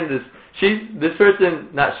trying to get into this. This person,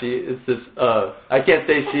 not she, it's this, I can't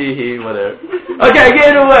say she, he, whatever. Okay, get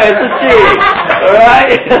it away, it's a she.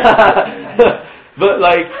 Alright? But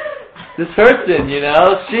like, this person, you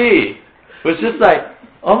know, she was just like,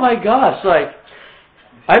 oh my gosh, like,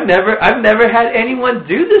 I've never had anyone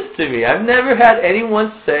do this to me. I've never had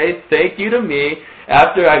anyone say thank you to me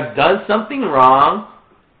after I've done something wrong.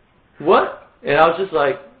 What? And I was just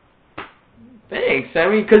like, thanks. I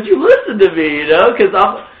mean, because you listened to me, you know, because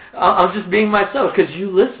I'm just being myself, because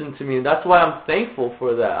you listened to me, and that's why I'm thankful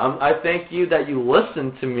for that. I thank you that you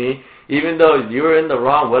listened to me, even though you were in the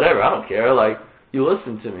wrong, whatever, I don't care, like, you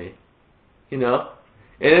listened to me, you know?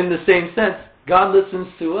 And in the same sense, God listens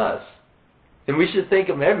to us, and we should thank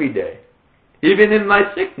Him every day, even in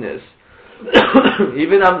my sickness.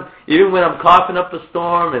 even when I'm coughing up a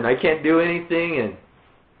storm, and I can't do anything, and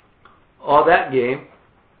all that game,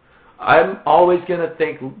 I'm always going to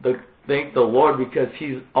thank the Lord, because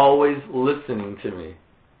He's always listening to me,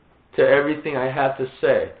 to everything I have to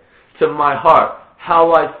say, to my heart,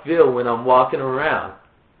 how I feel when I'm walking around.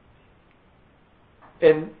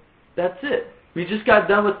 And that's it. We just got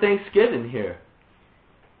done with Thanksgiving here.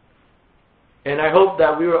 And I hope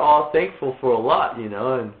that we were all thankful for a lot, you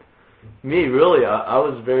know, and me, really, I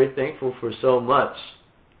was very thankful for so much,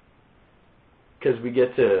 because we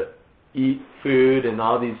get to eat food and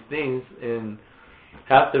all these things, and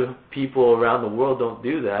half the people around the world don't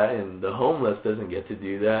do that, and the homeless doesn't get to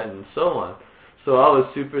do that, and so on. So I was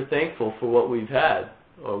super thankful for what we've had,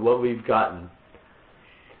 or what we've gotten.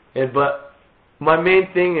 But my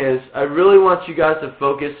main thing is, I really want you guys to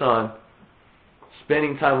focus on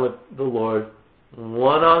spending time with the Lord,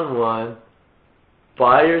 one-on-one,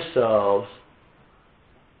 by yourselves.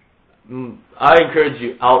 I encourage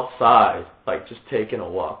you outside, like just taking a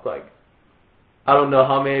walk, like, I don't know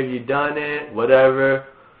how many of you done it, whatever.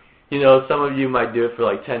 You know, some of you might do it for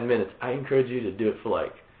like 10 minutes. I encourage you to do it for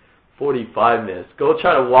like 45 minutes. Go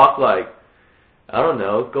try to walk like, I don't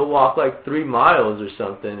know, go walk like 3 miles or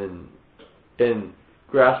something, and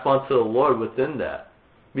grasp onto the Lord within that.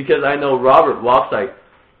 Because I know Robert walks like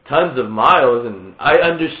tons of miles, and I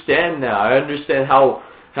understand now. I understand how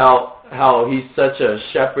he's such a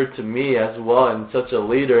shepherd to me as well, and such a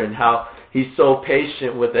leader, and how He's so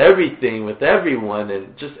patient with everything, with everyone,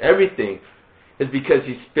 and just everything. It's because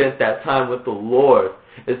He spent that time with the Lord.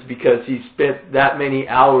 It's because He spent that many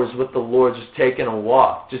hours with the Lord, just taking a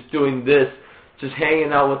walk, just doing this, just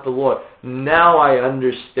hanging out with the Lord. Now I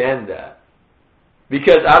understand that.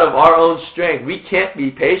 Because out of our own strength, we can't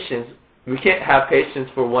be patient. We can't have patience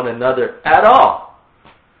for one another at all.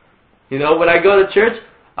 You know, when I go to church,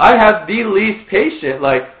 I have the least patient.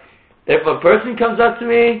 Like, if a person comes up to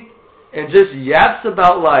me and just yaps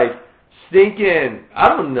about, like, stinking, I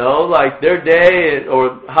don't know, like, their day,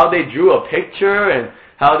 or how they drew a picture, and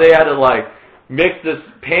how they had to, like, mix this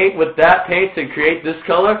paint with that paint to create this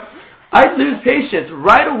color, I'd lose patience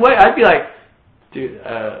right away. I'd be like, dude,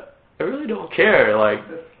 I really don't care. Like,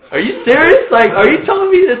 are you serious? Like, are you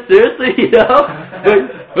telling me this seriously, you know?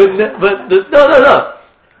 But no.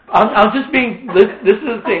 I'm just being, this is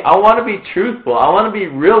the thing, I want to be truthful. I want to be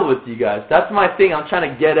real with you guys. That's my thing I'm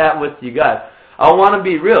trying to get at with you guys. I want to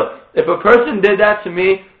be real. If a person did that to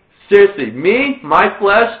me, seriously, me, my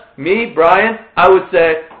flesh, me, Brian, I would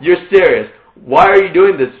say, you're serious. Why are you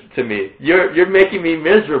doing this to me? You're making me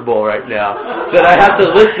miserable right now, that I have to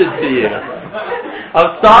listen to you.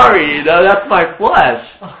 I'm sorry, you know, that's my flesh,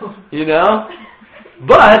 you know?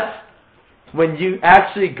 But when you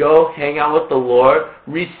actually go hang out with the Lord,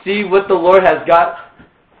 receive what the Lord has got,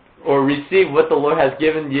 or receive what the Lord has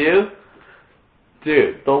given you,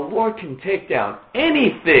 dude, the Lord can take down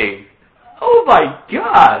anything. Oh my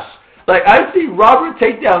gosh. Like, I see Robert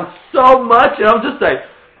take down so much, and I'm just like,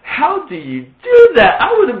 how do you do that?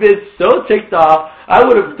 I would have been so ticked off. I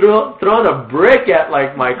would have thrown a brick at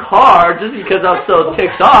like my car just because I'm so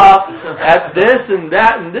ticked off at this and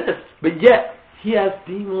that and this. But yet, he has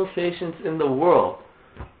the most patience in the world.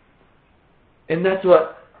 And that's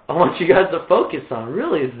what I want you guys to focus on,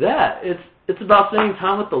 really, is that. It's about spending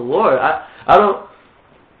time with the Lord. I don't,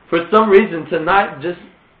 for some reason, tonight just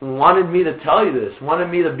wanted me to tell you this, wanted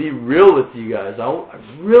me to be real with you guys. I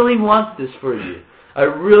really want this for you. I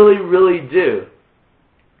really, really do.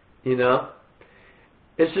 You know?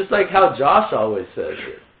 It's just like how Josh always says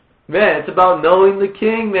it. Man, it's about knowing the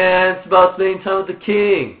King, man. It's about spending time with the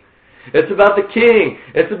King. It's about the King.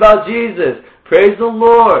 It's about Jesus. Praise the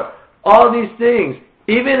Lord. All these things.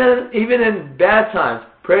 Even in bad times,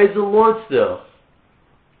 praise the Lord still.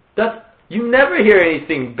 You never hear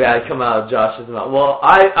anything bad come out of Josh's mouth. Well,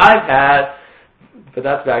 I've had, but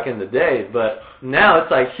that's back in the day. But now it's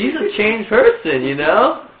like he's a changed person, you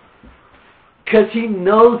know? Because he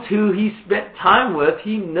knows who he spent time with.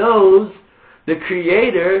 He knows the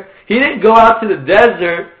Creator. He didn't go out to the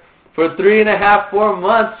desert for 3.5, 4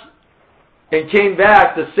 months and came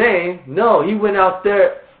back the same. No, he went out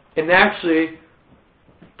there and actually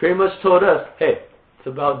pretty much told us, hey, it's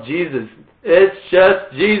about Jesus. It's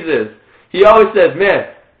just Jesus. He always says,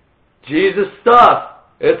 man, Jesus stuff.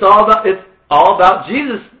 It's all about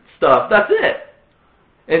Jesus stuff. That's it.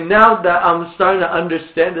 And now that I'm starting to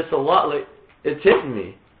understand this a lot, like it's hitting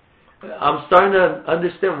me. I'm starting to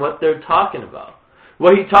understand what they're talking about.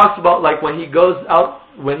 What he talks about, like when he goes out,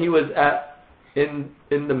 when he was in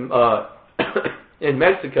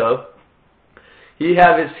Mexico, he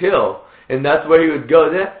had his hill, and that's where he would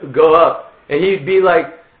go up, and he'd be like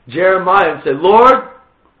Jeremiah and say, Lord,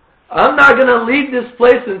 I'm not going to leave this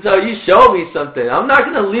place until you show me something. I'm not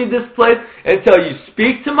going to leave this place until you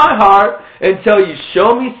speak to my heart, until you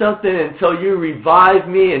show me something, until you revive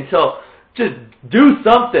me, until just do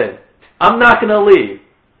something. I'm not going to leave.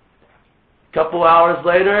 A couple hours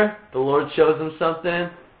later, the Lord shows him something,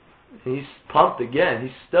 and he's pumped again.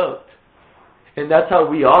 He's stoked. And that's how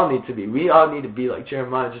we all need to be. We all need to be like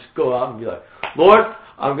Jeremiah. Just go out and be like, Lord,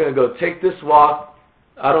 I'm going to go take this walk.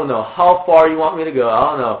 I don't know how far you want me to go.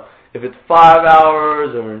 I don't know if it's 5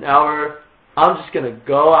 hours or an hour. I'm just going to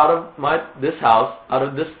go out of this house, out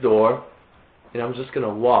of this door, and I'm just going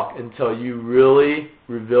to walk until you really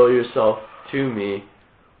reveal yourself to me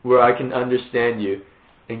where I can understand you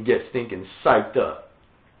and get stinking psyched up.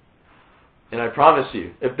 And I promise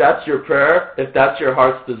you, if that's your prayer, if that's your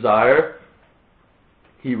heart's desire,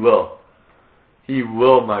 He will. He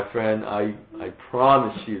will, my friend. I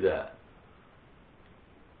promise you that.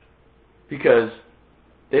 Because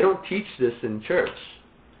they don't teach this in church.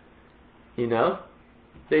 You know?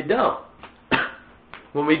 They don't.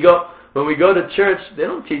 When we go to church, they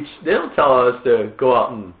don't tell us to go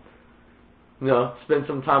out and, you know, spend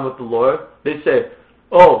some time with the Lord. They say,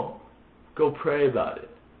 oh, go pray about it.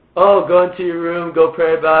 Oh, go into your room, go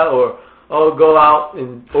pray about it, or oh, go out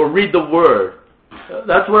or read the Word.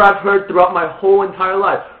 That's what I've heard throughout my whole entire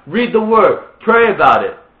life. Read the Word. Pray about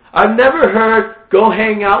it. I've never heard, go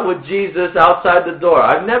hang out with Jesus outside the door.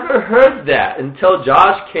 I've never heard that until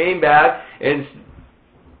Josh came back and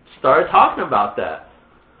started talking about that.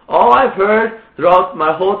 All I've heard throughout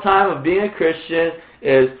my whole time of being a Christian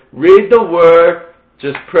is read the Word,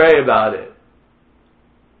 just pray about it.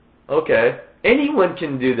 Okay. Anyone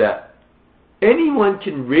can do that. Anyone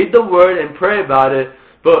can read the Word and pray about it,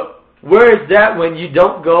 but where is that when you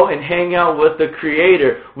don't go and hang out with the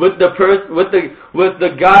Creator, with the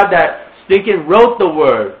God that stinking wrote the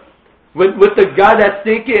Word, with the God that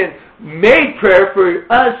stinking made prayer for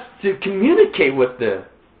us to communicate with them?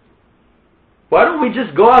 Why don't we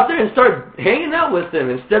just go out there and start hanging out with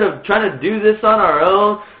them instead of trying to do this on our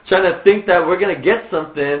own, trying to think that we're going to get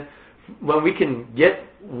something when we can get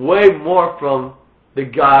way more from the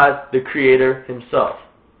God, the Creator Himself?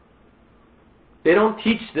 They don't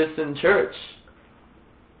teach this in church.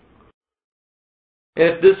 And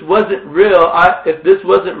if this wasn't real, I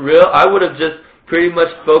would have just pretty much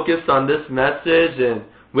focused on this message and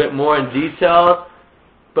went more in detail.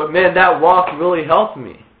 But man, that walk really helped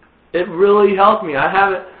me. It really helped me.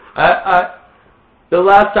 The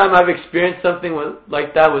last time I've experienced something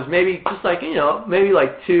like that was maybe just like, maybe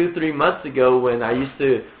like 2-3 months ago when I used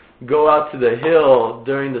to go out to the hill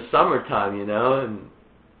during the summertime,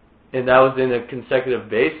 and that was in a consecutive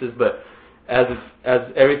basis. But as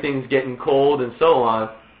everything's getting cold and so on,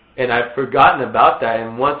 and I've forgotten about that,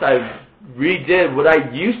 and once I redid what I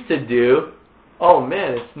used to do, oh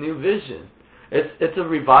man, it's new vision. It's a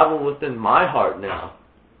revival within my heart now.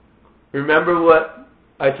 Remember what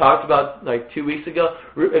I talked about like 2 weeks ago.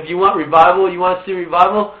 If you want revival, you want to see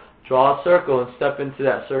revival, draw a circle and step into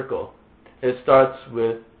that circle. It starts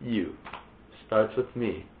with you. It starts with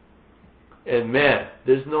me. And man,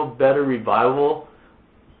 there's no better revival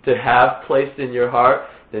to have placed in your heart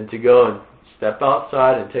than to go and step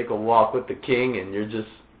outside and take a walk with the King, and you're just,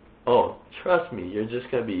 oh, trust me, you're just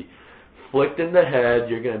going to be flicked in the head.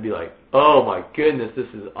 You're going to be like, oh my goodness, this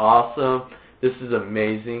is awesome. This is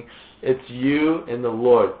amazing. It's you and the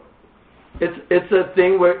Lord. It's a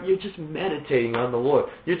thing where you're just meditating on the Lord.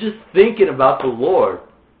 You're just thinking about the Lord.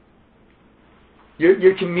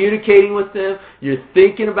 You're communicating with Him. You're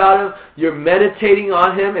thinking about Him. You're meditating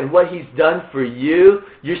on Him and what He's done for you.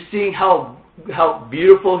 You're seeing how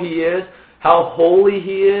beautiful He is, how holy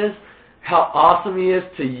He is, how awesome He is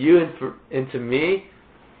to you and to me.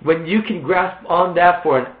 When you can grasp on that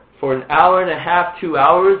for an hour and a half, 2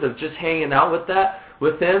 hours of just hanging out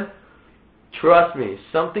with Him, trust me,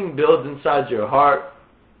 something builds inside your heart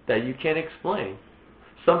that you can't explain.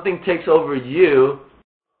 Something takes over you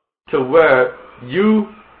to where you,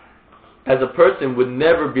 as a person, would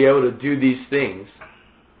never be able to do these things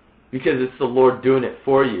because it's the Lord doing it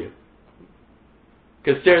for you.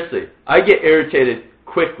 Because seriously, I get irritated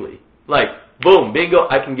quickly. Like, boom, bingo,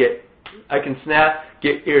 I can snap,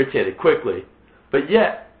 get irritated quickly. But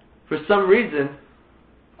yet, for some reason,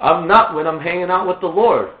 I'm not when I'm hanging out with the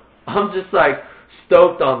Lord. I'm just like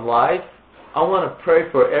stoked on life. I want to pray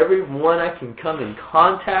for everyone I can come in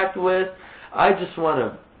contact with. I just want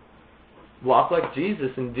to walk like Jesus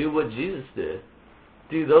and do what Jesus did.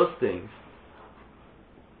 Do those things.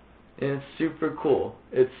 And it's super cool.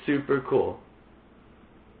 It's super cool.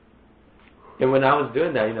 And when I was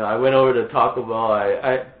doing that, I went over to Taco Bell.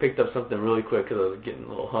 I picked up something really quick because I was getting a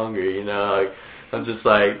little hungry, Like, I'm just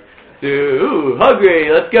like, dude, ooh, hungry,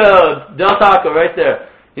 let's go. Del Taco right there.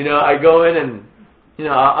 I go in and,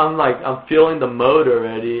 I'm feeling the mood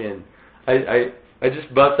already. And I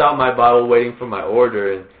just bust out my Bible waiting for my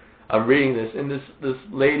order. And I'm reading this. And this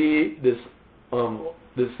lady, this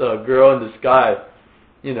girl and this guy,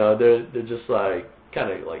 they're just like,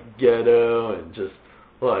 kind of like ghetto and just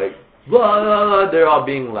like, blah, blah, blah. They're all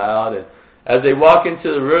being loud, and as they walk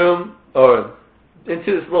into the room or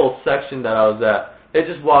into this little section that I was at, they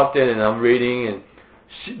just walked in, and I'm reading,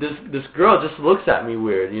 and this girl just looks at me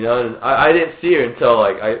weird, and I didn't see her until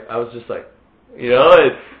like I was just like,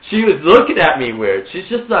 and she was looking at me weird. She's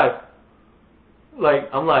just like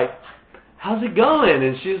I'm like, how's it going?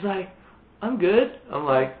 And she's like, I'm good. I'm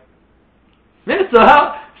like, man,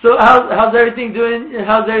 how's everything doing?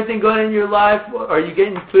 How's everything going in your life? Are you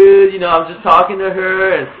getting food? I'm just talking to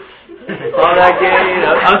her and all that game.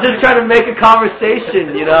 I'm just trying to make a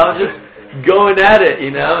conversation. I'm just going at it.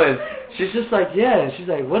 And she's just like, yeah. And she's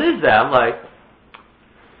like, what is that? I'm like,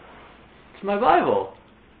 it's my Bible.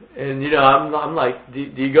 And I'm like, do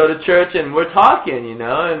you go to church? And we're talking.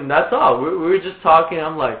 And that's all. We were just talking.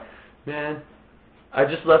 I'm like, man, I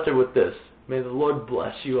just left her with this. May the Lord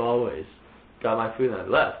bless you always. Got my food and I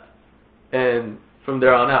left. And from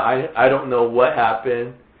there on out, I don't know what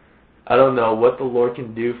happened. I don't know what the Lord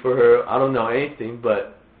can do for her. I don't know anything,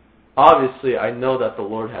 but obviously I know that the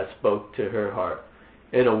Lord has spoke to her heart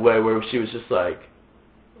in a way where she was just like,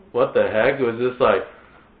 what the heck? It was just like,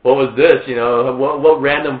 what was this? What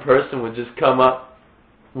random person would just come up,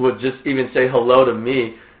 would just even say hello to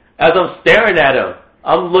me as I'm staring at him.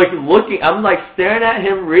 I'm like staring at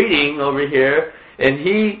him reading over here, and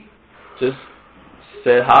he just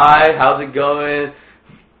said, hi, how's it going?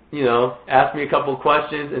 Asked me a couple of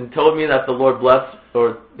questions and told me that the Lord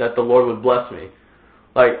that the Lord would bless me.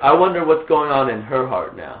 Like, I wonder what's going on in her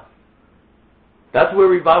heart now. That's where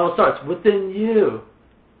revival starts, within you.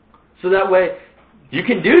 So that way, you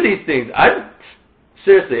can do these things.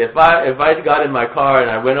 Seriously, if I got in my car and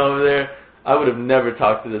I went over there, I would have never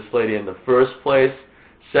talked to this lady in the first place.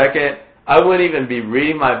 Second, I wouldn't even be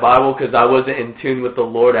reading my Bible because I wasn't in tune with the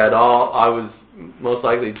Lord at all. I was most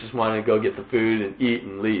likely just wanting to go get the food and eat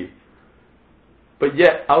and leave. But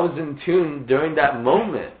yet, I was in tune during that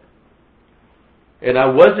moment. And I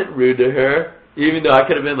wasn't rude to her, even though I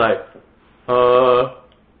could have been like,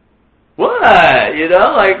 what?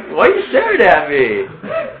 Like, why are you staring at me?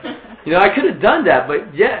 I could have done that,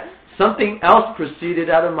 but yet, something else proceeded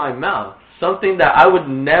out of my mouth. Something that I would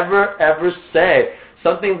never, ever say.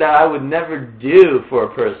 Something that I would never do for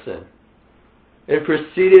a person. It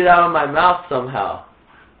proceeded out of my mouth somehow.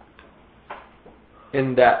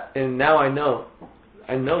 And now I know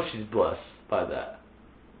she's blessed by that.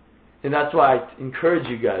 And that's why I encourage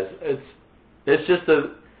you guys. It's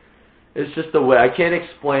just a way. I can't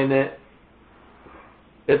explain it.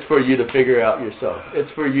 It's for you to figure out yourself.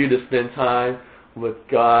 It's for you to spend time with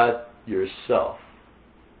God yourself.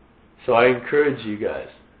 So I encourage you guys,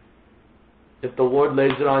 if the Lord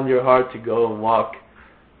lays it on your heart to go and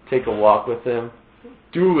take a walk with Him,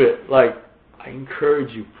 do it. Like, I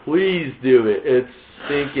encourage you, please do it. It's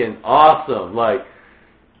stinking awesome. Like,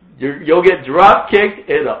 you'll get drop kicked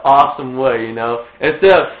in an awesome way, you know.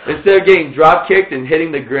 Instead of getting drop kicked and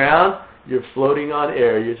hitting the ground, you're floating on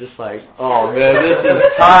air. You're just like, oh man, this is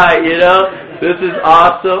high, you know. This is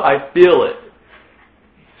awesome. I feel it.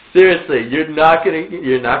 Seriously, you're not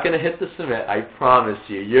gonna hit the cement. I promise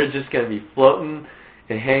you. You're just gonna be floating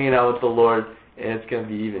and hanging out with the Lord, and it's gonna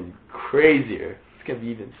be even crazier. It's gonna be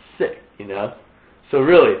even sick, you know. So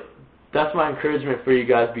really, that's my encouragement for you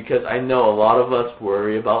guys, because I know a lot of us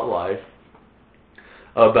worry about life,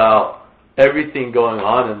 about everything going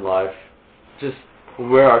on in life, just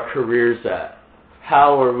where our career's at.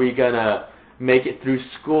 How are we going to make it through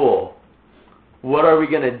school? What are we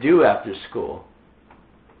going to do after school?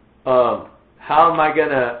 How am I going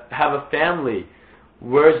to have a family?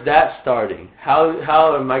 Where's that starting?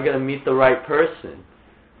 How am I going to meet the right person?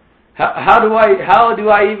 How do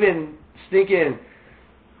I even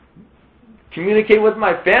communicate with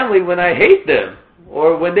my family when I hate them,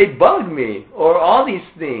 or when they bug me, or all these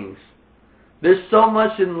things? There's so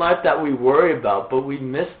much in life that we worry about, but we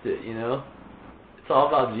missed it, you know. It's all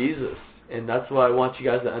about Jesus, and that's what I want you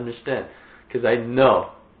guys to understand, because I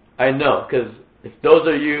know, because if those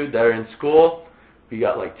of you that are in school, we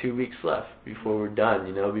got like 2 weeks left before we're done,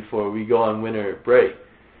 you know, before we go on winter break.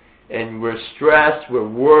 And we're stressed, we're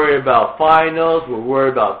worried about finals, we're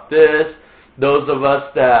worried about this. Those of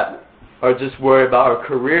us that are just worried about our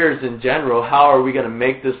careers in general, how are we going to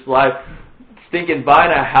make this life? Thinking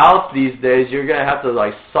buying a house these days, you're going to have to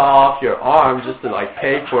like saw off your arm just to like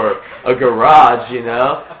pay for a garage, you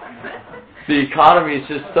know? The economy is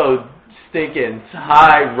just so stinking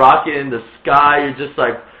high, rocket in the sky. You're just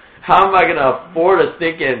like, how am I going to afford a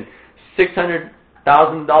stinking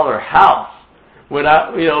 $600,000 house when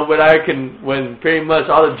when pretty much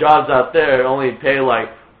all the jobs out there only pay like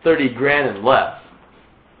 30 grand and less?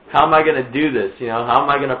 How am I going to do this? You know, how am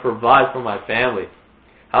I going to provide for my family?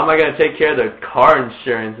 How am I going to take care of the car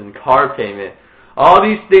insurance and car payment? All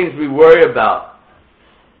these things we worry about.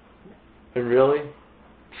 And really,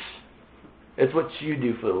 it's what you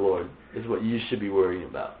do for the Lord is what you should be worrying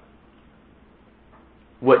about.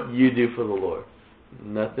 What you do for the Lord.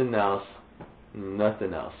 Nothing else.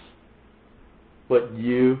 Nothing else. What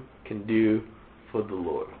you can do for the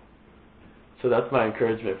Lord. So that's my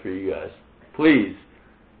encouragement for you guys. Please,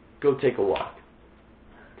 go take a walk.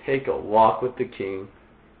 Take a walk with the King.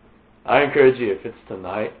 I encourage you, if it's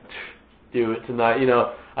tonight, do it tonight. You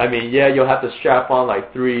know, I mean, yeah, you'll have to strap on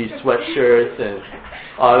like 3 sweatshirts and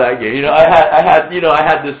all that gear. You know, I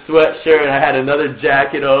had this sweatshirt and I had another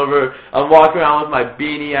jacket over. I'm walking around with my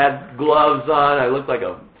beanie, I had gloves on. I looked like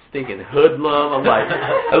a stinking hoodlum. I'm like,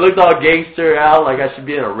 I looked all gangster out, like I should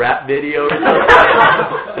be in a rap video or something.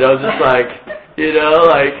 And I was just like, you know,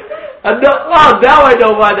 like, now I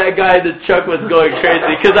know why that guy in the truck was going crazy,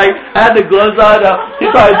 because I had the gloves on. He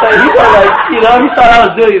thought I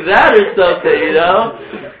was doing that or something, you know.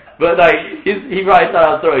 But like he probably thought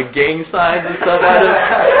I was throwing gang signs and stuff at him.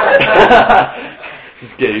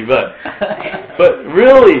 Just kidding, but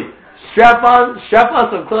really, strap on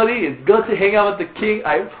some clothing and go to hang out with the King.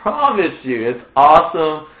 I promise you, it's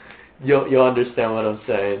awesome. You'll understand what I'm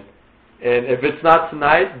saying. And if it's not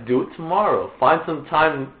tonight, do it tomorrow. Find some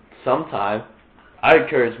time. Sometime, I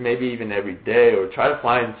encourage maybe even every day, or try to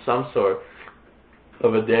find some sort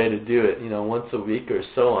of a day to do it, you know, once a week or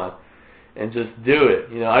so on, and just do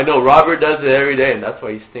it. You know, I know Robert does it every day, and that's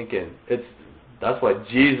why he's thinking. That's why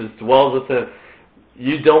Jesus dwells with him.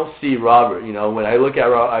 You don't see Robert, you know. When I look at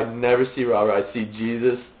Robert, I never see Robert. I see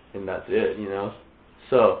Jesus, and that's it, you know.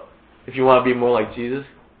 So, if you want to be more like Jesus,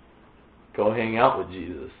 go hang out with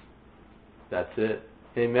Jesus. That's it.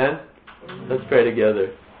 Amen? Let's pray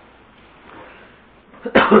together.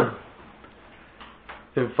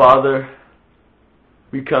 And Father,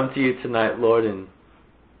 we come to you tonight, Lord, and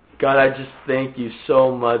God, I just thank you so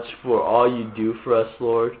much for all you do for us,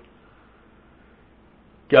 Lord.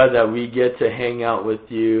 God, that we get to hang out with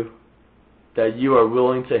you, that you are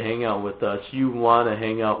willing to hang out with us. You want to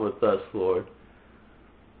hang out with us, Lord.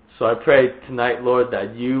 So I pray tonight, Lord,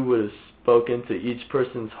 that you would have spoken to each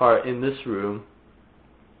person's heart in this room.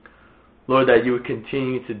 Lord, that you would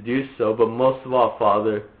continue to do so, but most of all,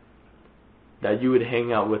 Father, that you would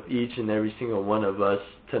hang out with each and every single one of us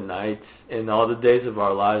tonight and all the days of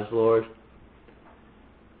our lives, Lord.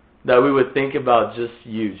 That we would think about just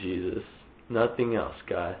you, Jesus, nothing else,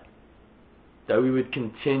 God. That we would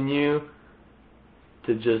continue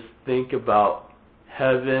to just think about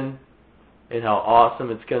heaven and how awesome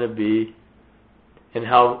it's going to be and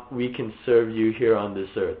how we can serve you here on this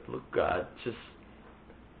earth, Lord God.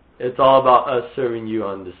 It's all about us serving you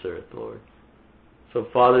on this earth, Lord. So,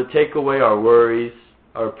 Father, take away our worries,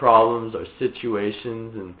 our problems, our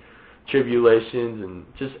situations and tribulations and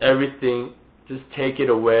just everything. Just take it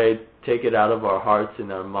away, take it out of our hearts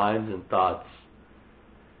and our minds and thoughts,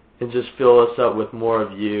 and just fill us up with more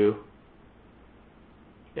of you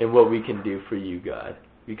and what we can do for you, God,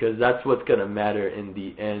 because that's what's going to matter in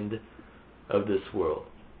the end of this world.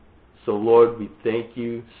 So, Lord, we thank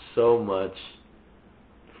you so much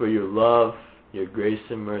for your love, your grace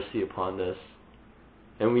and mercy upon us.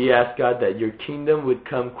 And we ask, God, that your kingdom would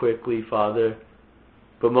come quickly, Father,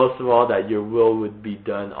 but most of all, that your will would be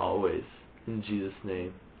done always. In Jesus'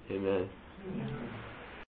 name, amen.